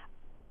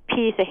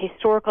piece, a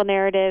historical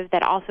narrative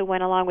that also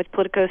went along with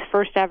Politico's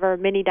first ever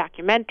mini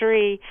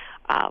documentary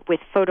with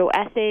photo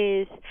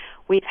essays.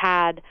 We've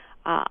had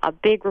a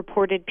big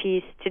reported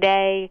piece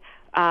today,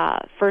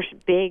 first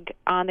big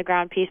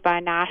on-the-ground piece by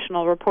a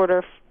national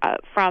reporter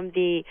from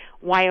the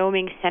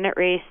Wyoming Senate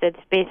race that's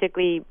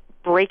basically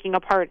breaking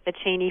apart the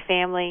Cheney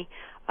family,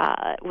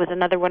 was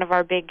another one of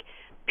our big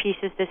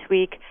pieces this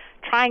week,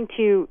 trying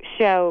to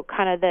show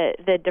kind of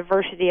the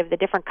diversity of the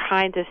different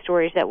kinds of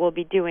stories that we'll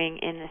be doing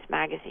in this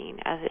magazine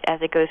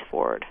as it goes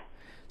forward.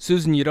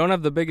 Susan, you don't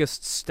have the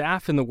biggest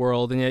staff in the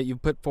world, and yet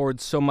you've put forward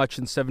so much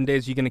in 7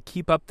 days. Are you going to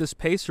keep up this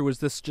pace, or was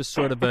this just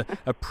sort of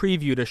a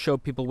preview to show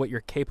people what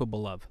you're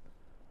capable of?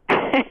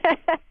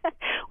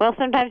 Well,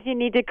 sometimes you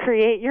need to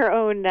create your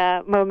own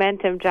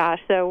momentum, Josh.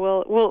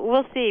 So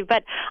we'll see.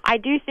 But I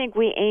do think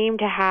we aim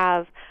to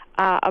have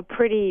a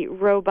pretty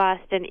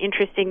robust and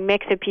interesting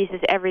mix of pieces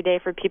every day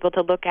for people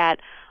to look at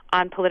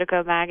on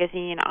Politico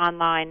magazine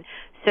online,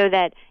 so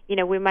that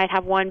we might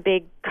have one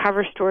big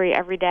cover story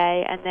every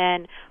day, and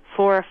then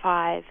 4 or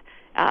 5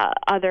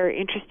 other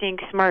interesting,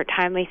 smart,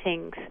 timely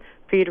things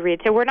for you to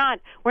read. So we're not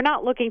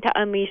looking to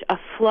unleash a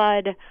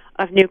flood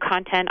of new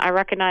content. I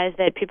recognize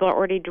that people are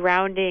already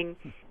drowning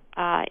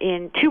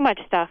in too much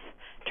stuff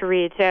to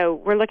read.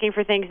 So we're looking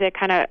for things that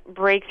kind of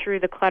break through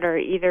the clutter,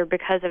 either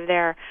because of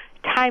their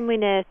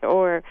timeliness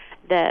or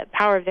the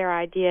power of their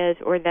ideas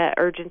or the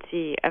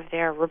urgency of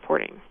their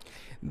reporting.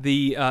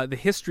 The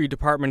history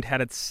department had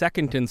its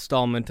second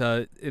installment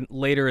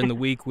later in the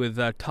week with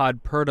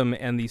Todd Purdom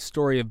and the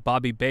story of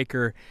Bobby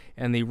Baker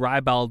and the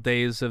ribald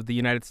days of the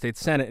United States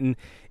Senate.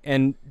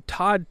 And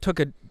Todd took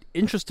an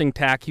interesting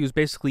tack. He was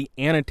basically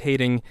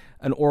annotating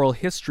an oral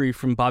history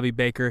from Bobby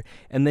Baker,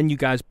 and then you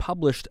guys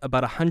published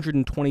about a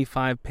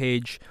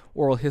 125-page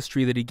oral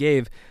history that he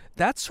gave.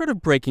 That's sort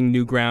of breaking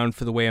new ground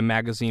for the way a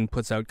magazine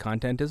puts out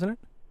content, isn't it?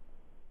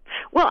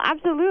 Well,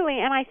 absolutely,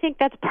 and I think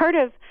that's part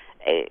of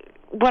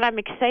what I'm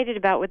excited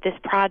about with this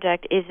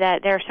project is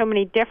that there are so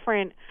many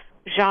different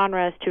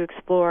genres to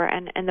explore,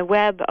 and the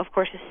web, of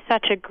course, is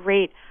such a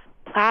great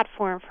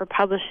platform for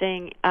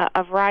publishing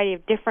a variety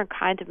of different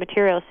kinds of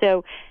materials.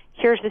 So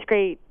here's this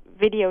great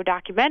video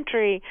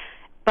documentary,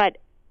 but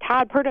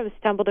Todd Purdom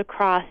stumbled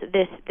across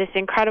this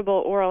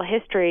incredible oral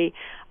history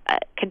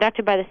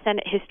conducted by the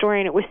Senate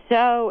historian. It was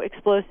so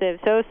explosive,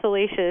 so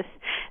salacious,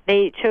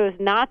 they chose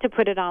not to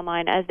put it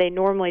online as they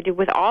normally do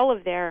with all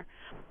of their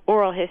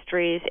oral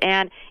histories,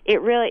 and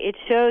it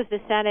shows the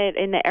Senate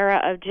in the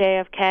era of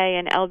JFK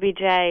and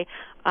LBJ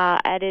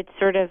at its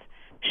sort of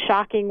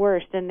shocking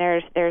worst. And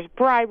there's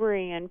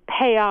bribery and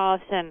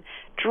payoffs and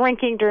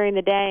drinking during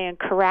the day and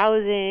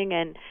carousing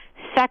and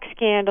sex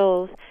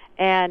scandals.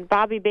 And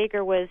Bobby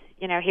Baker was,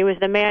 he was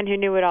the man who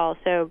knew it all.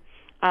 So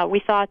we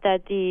thought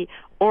that the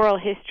oral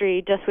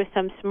history, just with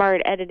some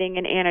smart editing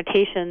and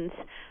annotations,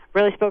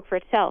 really spoke for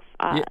itself.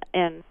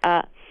 And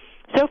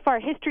so far,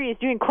 history is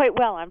doing quite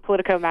well on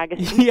Politico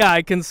magazine. Yeah,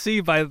 I can see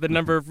by the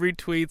number of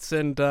retweets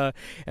and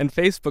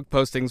Facebook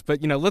postings.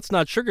 But, let's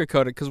not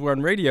sugarcoat it because we're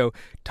on radio.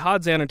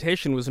 Todd's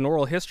annotation was an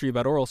oral history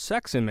about oral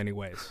sex in many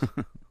ways.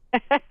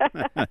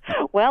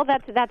 Well,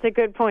 that's a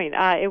good point.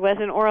 It was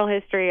an oral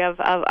history of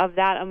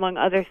that, among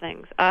other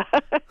things.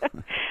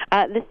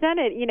 The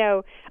Senate,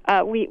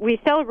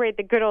 we celebrate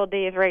the good old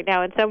days right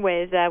now in some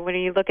ways when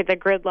you look at the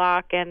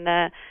gridlock and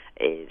the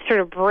sort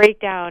of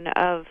breakdown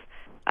of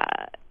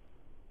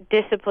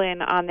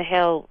discipline on the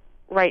Hill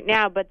right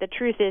now. But the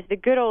truth is the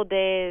good old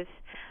days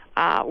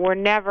were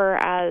never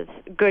as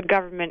good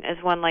government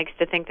as one likes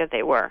to think that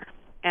they were.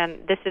 And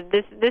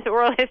this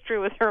oral history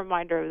was a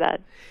reminder of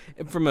that.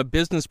 From a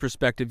business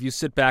perspective, you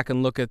sit back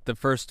and look at the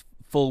first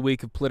full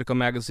week of Politico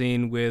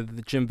magazine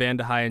with Jim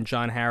Vandehei and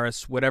John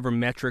Harris, whatever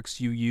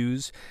metrics you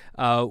use.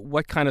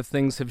 What kind of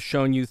things have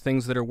shown you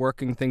things that are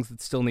working, things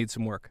that still need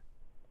some work?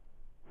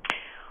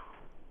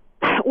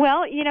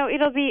 Well,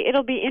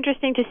 it'll be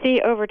interesting to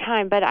see over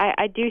time, but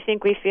I do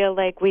think we feel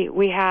like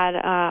we had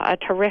a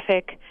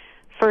terrific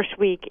first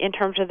week in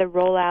terms of the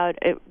rollout.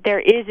 There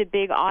is a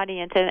big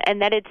audience,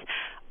 and that it's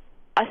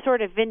a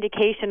sort of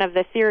vindication of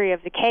the theory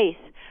of the case,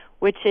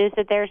 which is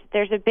that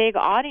there's a big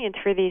audience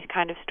for these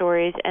kind of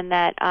stories, and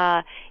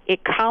that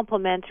it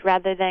complements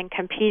rather than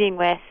competing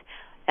with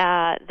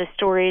the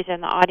stories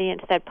and the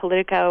audience that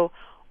Politico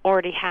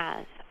already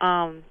has.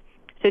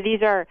 So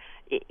these are,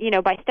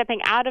 by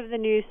stepping out of the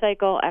news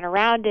cycle and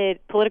around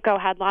it, Politico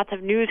had lots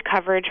of news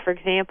coverage, for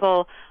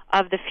example,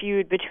 of the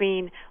feud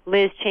between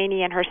Liz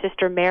Cheney and her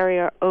sister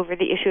Mary over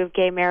the issue of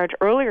gay marriage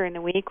earlier in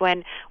the week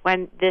when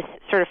this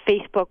sort of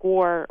Facebook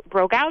war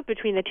broke out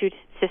between the two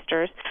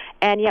sisters.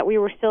 And yet we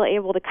were still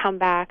able to come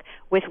back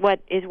with what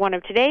is one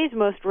of today's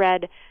most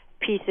read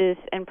pieces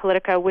in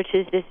Politico, which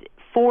is this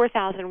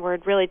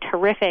 4,000-word, really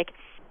terrific,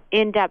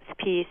 in-depth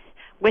piece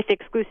with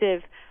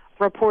exclusive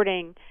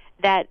reporting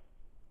that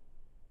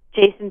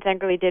Jason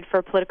Zengerle did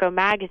for Politico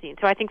magazine.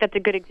 So I think that's a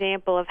good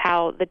example of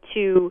how the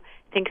two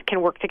things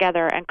can work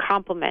together and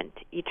complement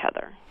each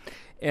other.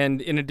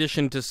 And in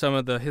addition to some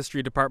of the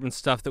history department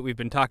stuff that we've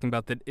been talking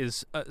about that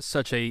is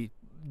such a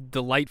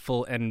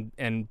delightful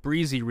and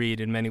breezy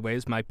read in many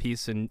ways, my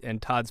piece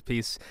and Todd's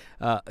piece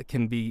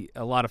can be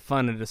a lot of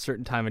fun at a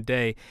certain time of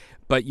day,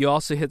 but you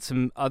also hit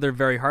some other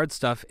very hard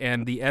stuff,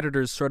 and the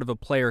editor's sort of a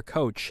player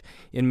coach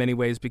in many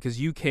ways, because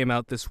you came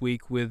out this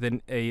week with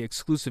a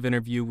exclusive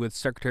interview with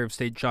Secretary of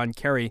State John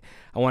Kerry.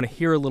 I want to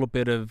hear a little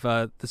bit of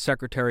the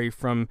Secretary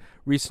from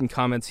recent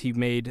comments he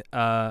made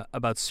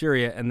about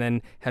Syria, and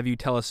then have you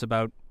tell us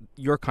about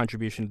your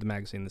contribution to the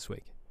magazine this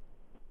week.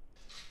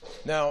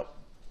 Now,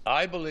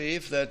 I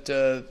believe that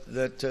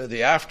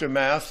the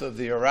aftermath of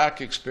the Iraq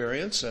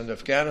experience and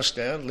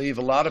Afghanistan leave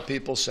a lot of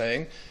people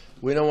saying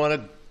we don't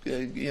want to,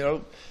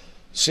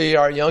 see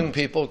our young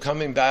people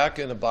coming back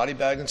in a body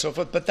bag and so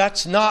forth. But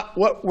that's not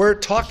what we're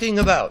talking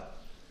about.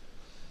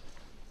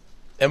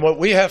 And what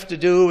we have to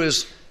do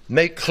is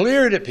make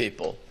clear to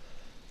people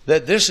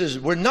that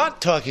we're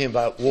not talking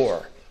about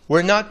war.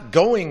 We're not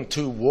going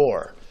to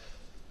war.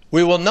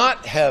 We will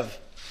not have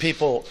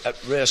people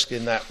at risk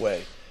in that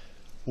way.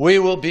 We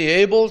will be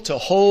able to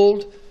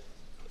hold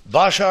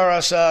Bashar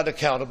Assad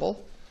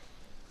accountable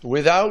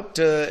without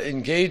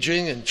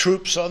engaging in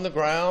troops on the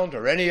ground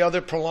or any other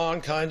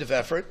prolonged kind of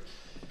effort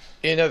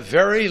in a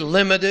very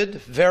limited,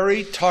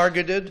 very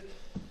targeted,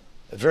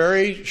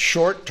 very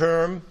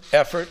short-term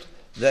effort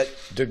that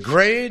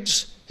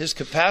degrades his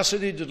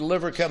capacity to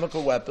deliver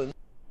chemical weapons.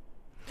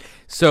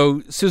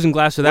 So, Susan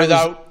Glasser, that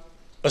without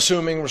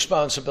assuming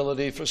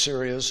responsibility for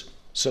Syria's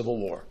civil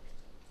war.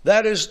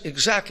 That is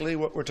exactly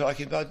what we're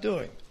talking about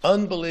doing.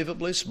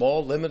 Unbelievably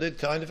small, limited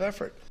kind of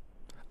effort.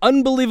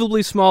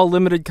 Unbelievably small,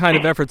 limited kind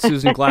of effort,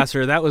 Susan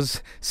Glasser. That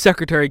was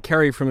Secretary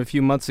Kerry from a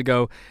few months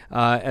ago,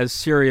 as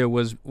Syria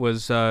was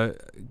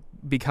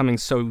becoming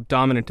so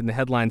dominant in the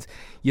headlines.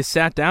 You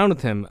sat down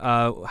with him.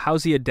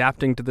 How's he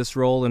adapting to this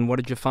role, and what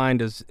did you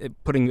find as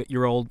putting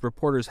your old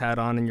reporter's hat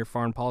on and your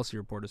foreign policy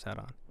reporter's hat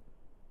on?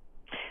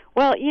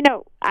 Well,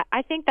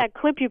 I think that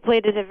clip you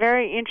played is a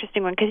very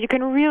interesting one because you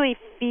can really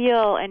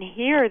feel and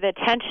hear the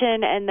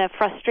tension and the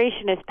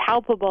frustration is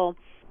palpable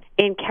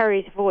in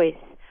Kerry's voice.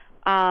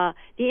 The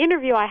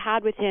interview I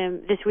had with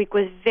him this week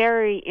was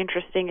very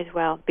interesting as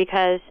well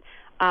because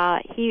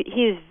he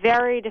is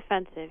very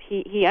defensive.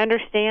 He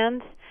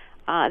understands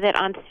that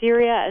on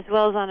Syria as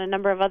well as on a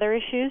number of other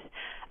issues,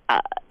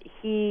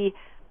 he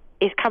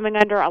is coming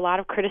under a lot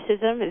of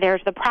criticism.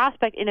 There's the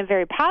prospect, in a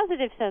very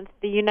positive sense,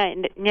 the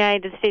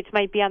United States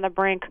might be on the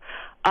brink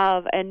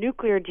of a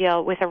nuclear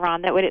deal with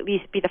Iran that would at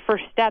least be the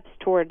first steps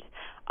towards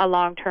a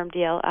long-term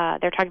deal.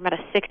 They're talking about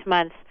a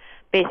 6-month,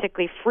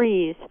 basically,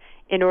 freeze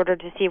in order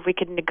to see if we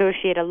could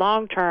negotiate a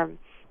long-term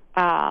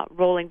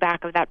rolling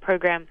back of that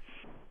program.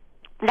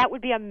 That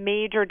would be a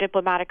major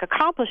diplomatic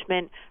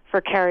accomplishment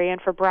for Kerry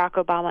and for Barack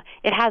Obama.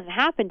 It hasn't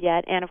happened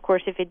yet, and of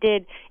course, if it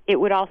did,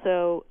 it would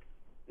also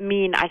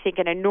mean, I think,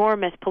 an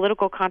enormous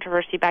political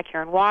controversy back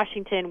here in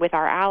Washington with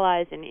our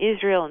allies in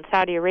Israel and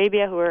Saudi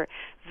Arabia, who are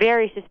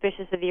very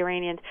suspicious of the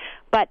Iranians.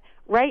 But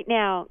right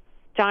now,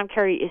 John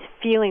Kerry is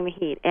feeling the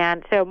heat.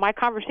 And so my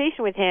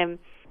conversation with him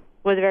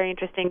was very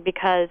interesting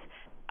because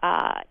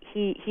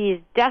he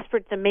is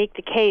desperate to make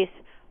the case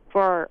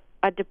for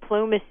a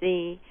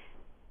diplomacy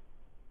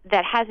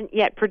that hasn't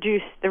yet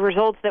produced the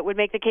results that would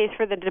make the case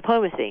for the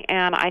diplomacy.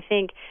 And I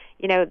think,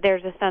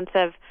 there's a sense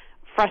of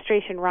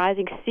frustration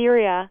rising.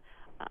 Syria,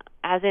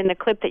 as in the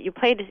clip that you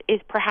played,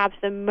 is perhaps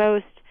the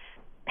most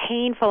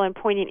painful and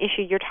poignant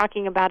issue. You're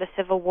talking about a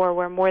civil war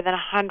where more than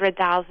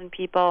 100,000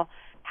 people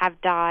have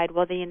died,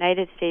 while the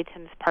United States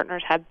and its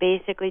partners have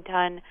basically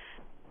done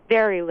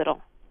very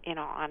little, in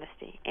all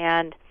honesty.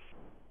 And,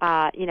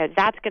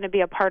 that's going to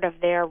be a part of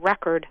their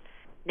record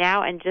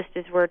now. And just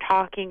as we're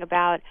talking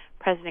about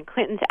President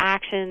Clinton's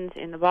actions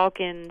in the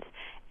Balkans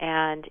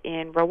and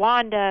in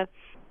Rwanda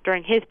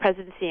during his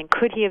presidency, and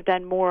could he have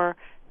done more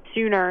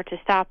sooner to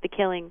stop the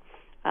killing,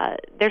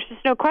 there's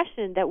just no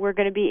question that we're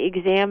going to be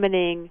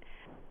examining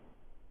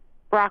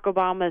Barack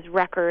Obama's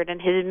record and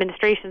his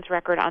administration's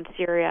record on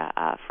Syria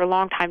for a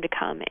long time to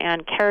come.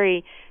 And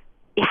Kerry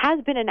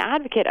has been an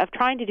advocate of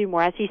trying to do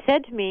more. As he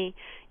said to me,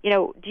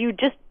 do you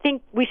just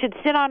think we should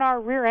sit on our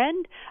rear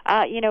end?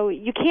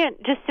 You can't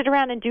just sit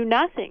around and do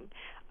nothing.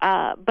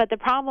 But the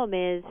problem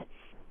is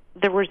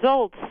the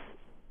results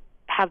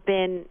have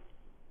been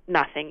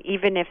nothing,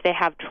 even if they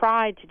have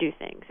tried to do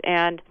things.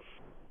 And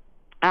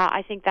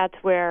I think that's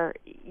where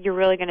you're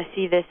really going to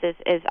see this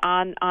is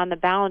on the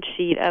balance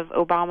sheet of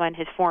Obama and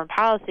his foreign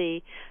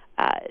policy.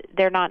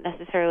 They're not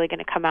necessarily going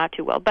to come out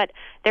too well, but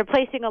they're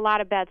placing a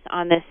lot of bets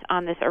on this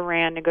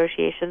Iran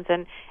negotiations,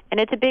 and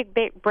it's a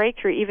big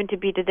breakthrough even to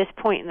be to this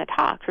point in the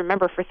talks.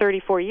 Remember, for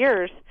 34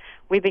 years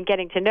we've been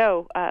getting to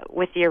know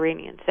with the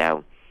Iranians,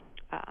 so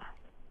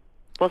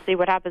we'll see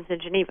what happens in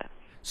Geneva.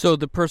 So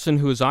the person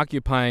who is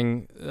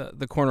occupying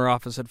the corner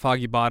office at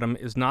Foggy Bottom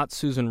is not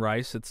Susan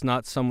Rice. It's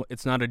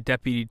not a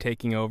deputy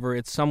taking over.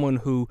 It's someone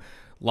who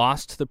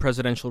lost the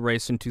presidential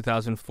race in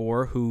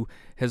 2004, who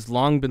has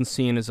long been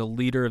seen as a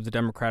leader of the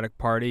Democratic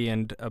Party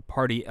and a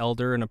party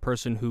elder, and a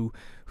person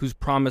whose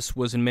promise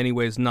was in many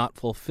ways not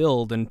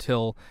fulfilled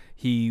until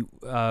he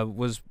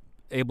was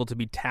able to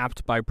be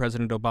tapped by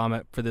President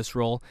Obama for this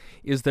role.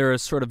 Is there a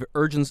sort of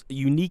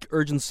unique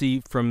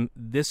urgency from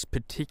this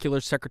particular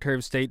Secretary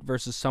of State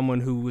versus someone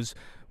who was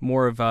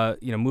more of a,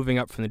 moving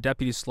up from the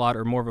deputy slot,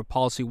 or more of a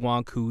policy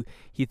wonk who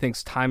he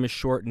thinks time is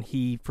short and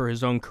he, for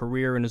his own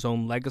career and his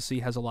own legacy,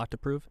 has a lot to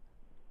prove?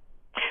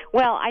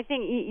 Well, I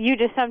think you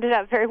just summed it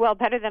up very well,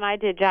 better than I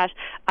did, Josh.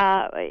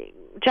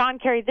 John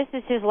Kerry, this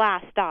is his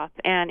last stop,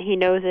 and he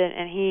knows it,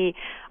 and he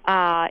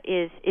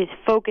is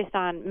focused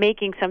on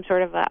making some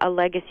sort of a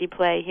legacy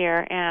play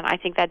here, and I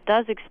think that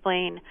does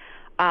explain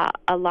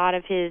a lot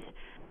of his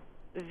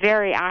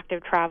very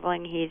active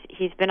traveling.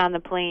 He's been on the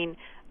plane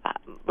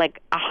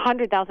like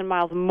 100,000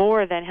 miles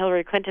more than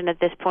Hillary Clinton at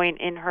this point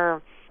in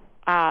her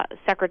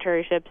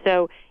secretaryship.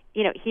 So,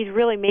 he's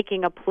really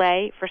making a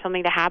play for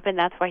something to happen.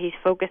 That's why he's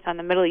focused on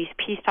the Middle East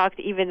peace talks,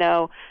 even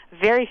though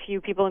very few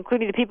people,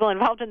 including the people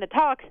involved in the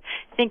talks,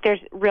 think there's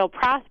real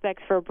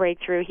prospects for a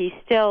breakthrough. He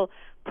still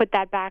put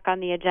that back on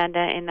the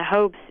agenda in the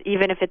hopes,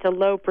 even if it's a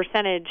low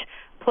percentage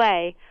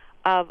play,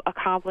 of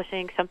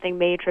accomplishing something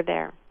major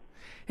there.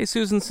 Hey,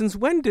 Susan, since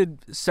when did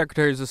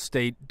Secretaries of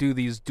State do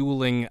these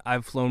dueling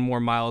 "I've flown more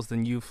miles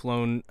than you've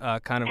flown"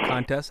 kind of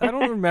contests? I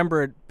don't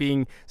remember it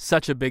being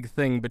such a big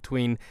thing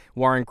between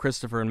Warren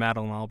Christopher and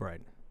Madeleine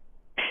Albright.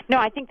 No,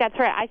 I think that's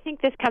right. I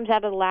think this comes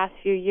out of the last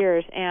few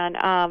years, and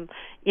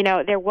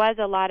there was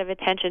a lot of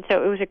attention.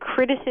 So it was a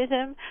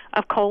criticism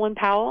of Colin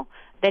Powell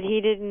that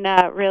he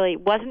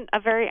wasn't a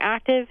very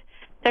active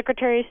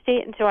Secretary of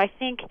State, and so I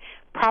think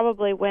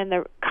probably when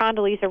the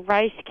Condoleezza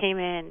Rice came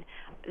in,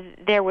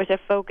 there was a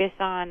focus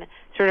on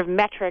sort of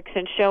metrics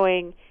and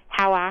showing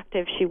how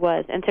active she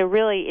was. And so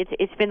really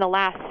it's been the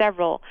last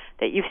several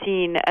that you've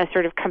seen a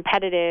sort of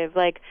competitive,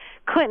 like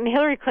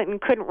Hillary Clinton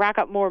couldn't rack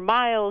up more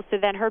miles, so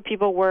then her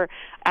people were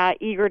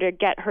eager to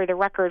get her the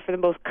record for the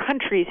most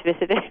countries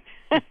visited.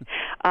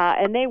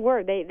 And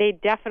they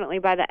definitely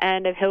by the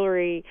end of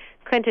Hillary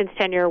Clinton's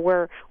tenure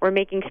were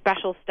making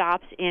special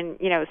stops in,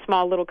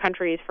 small little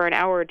countries for an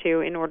hour or two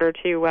in order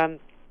to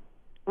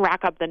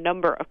rack up the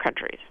number of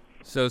countries.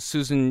 So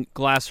Susan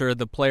Glasser,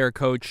 the player,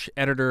 coach,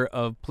 editor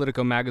of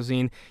Politico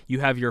magazine, you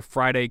have your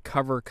Friday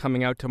cover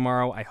coming out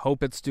tomorrow. I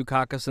hope it's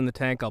Dukakis in the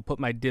tank. I'll put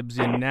my dibs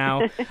in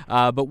now.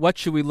 But what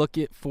should we look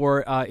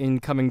for in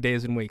coming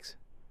days and weeks?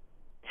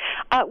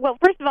 Well,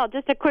 first of all,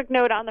 just a quick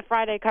note on the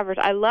Friday covers.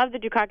 I love the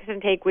Dukakis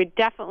and Take. We're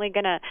definitely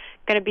gonna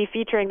be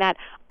featuring that.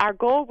 Our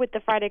goal with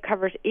the Friday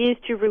covers is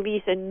to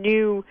release a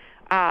new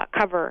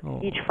cover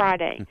each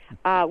Friday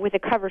with a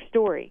cover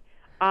story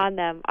on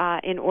them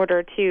in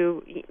order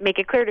to make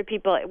it clear to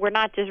people we're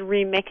not just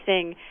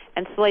remixing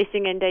and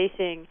slicing and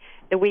dicing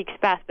the week's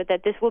best, but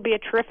that this will be a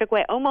terrific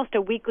way, almost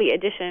a weekly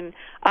edition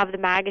of the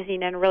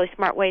magazine, and a really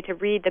smart way to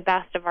read the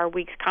best of our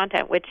week's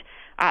content, which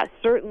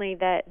certainly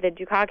the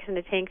Dukakis and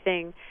the Tank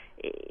thing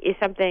is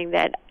something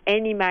that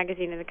any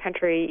magazine in the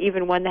country,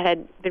 even one that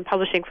had been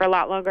publishing for a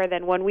lot longer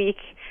than 1 week,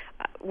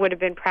 would have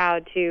been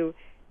proud to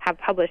have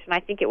published. And I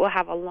think it will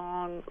have a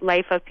long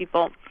life of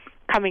people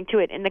coming to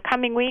it. In the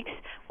coming weeks,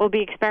 we'll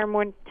be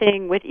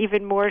experimenting with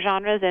even more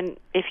genres, and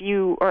if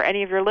you or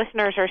any of your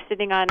listeners are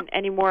sitting on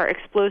any more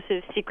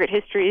explosive secret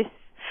histories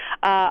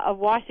of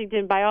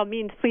Washington, by all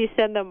means, please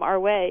send them our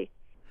way.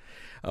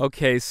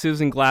 Okay,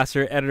 Susan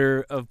Glasser,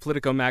 editor of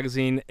Politico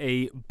magazine,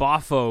 a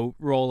Boffo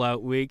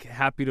rollout week.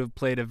 Happy to have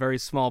played a very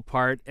small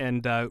part,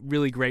 and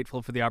really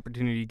grateful for the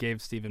opportunity you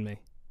gave Steve and me.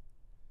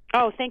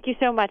 Oh, thank you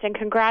so much, and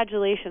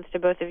congratulations to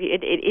both of you.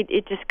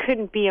 It just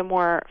couldn't be a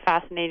more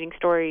fascinating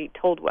story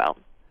told well.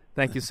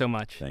 Thank you so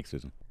much. Thanks,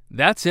 Susan.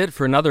 That's it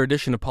for another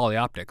edition of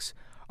Polyoptics.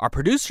 Our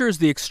producer is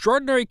the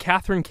extraordinary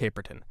Catherine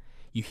Caperton.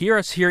 You hear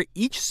us here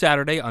each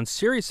Saturday on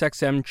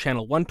SiriusXM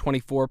Channel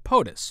 124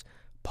 POTUS,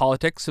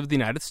 Politics of the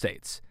United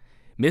States.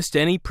 Missed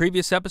any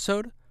previous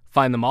episode?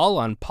 Find them all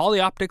on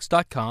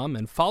polyoptics.com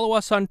and follow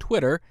us on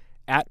Twitter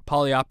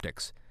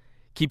 @Polyoptics.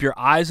 Keep your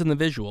eyes on the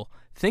visual.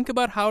 Think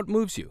about how it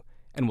moves you,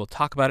 and we'll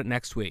talk about it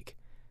next week.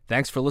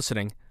 Thanks for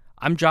listening.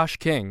 I'm Josh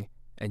King,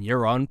 and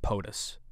you're on POTUS.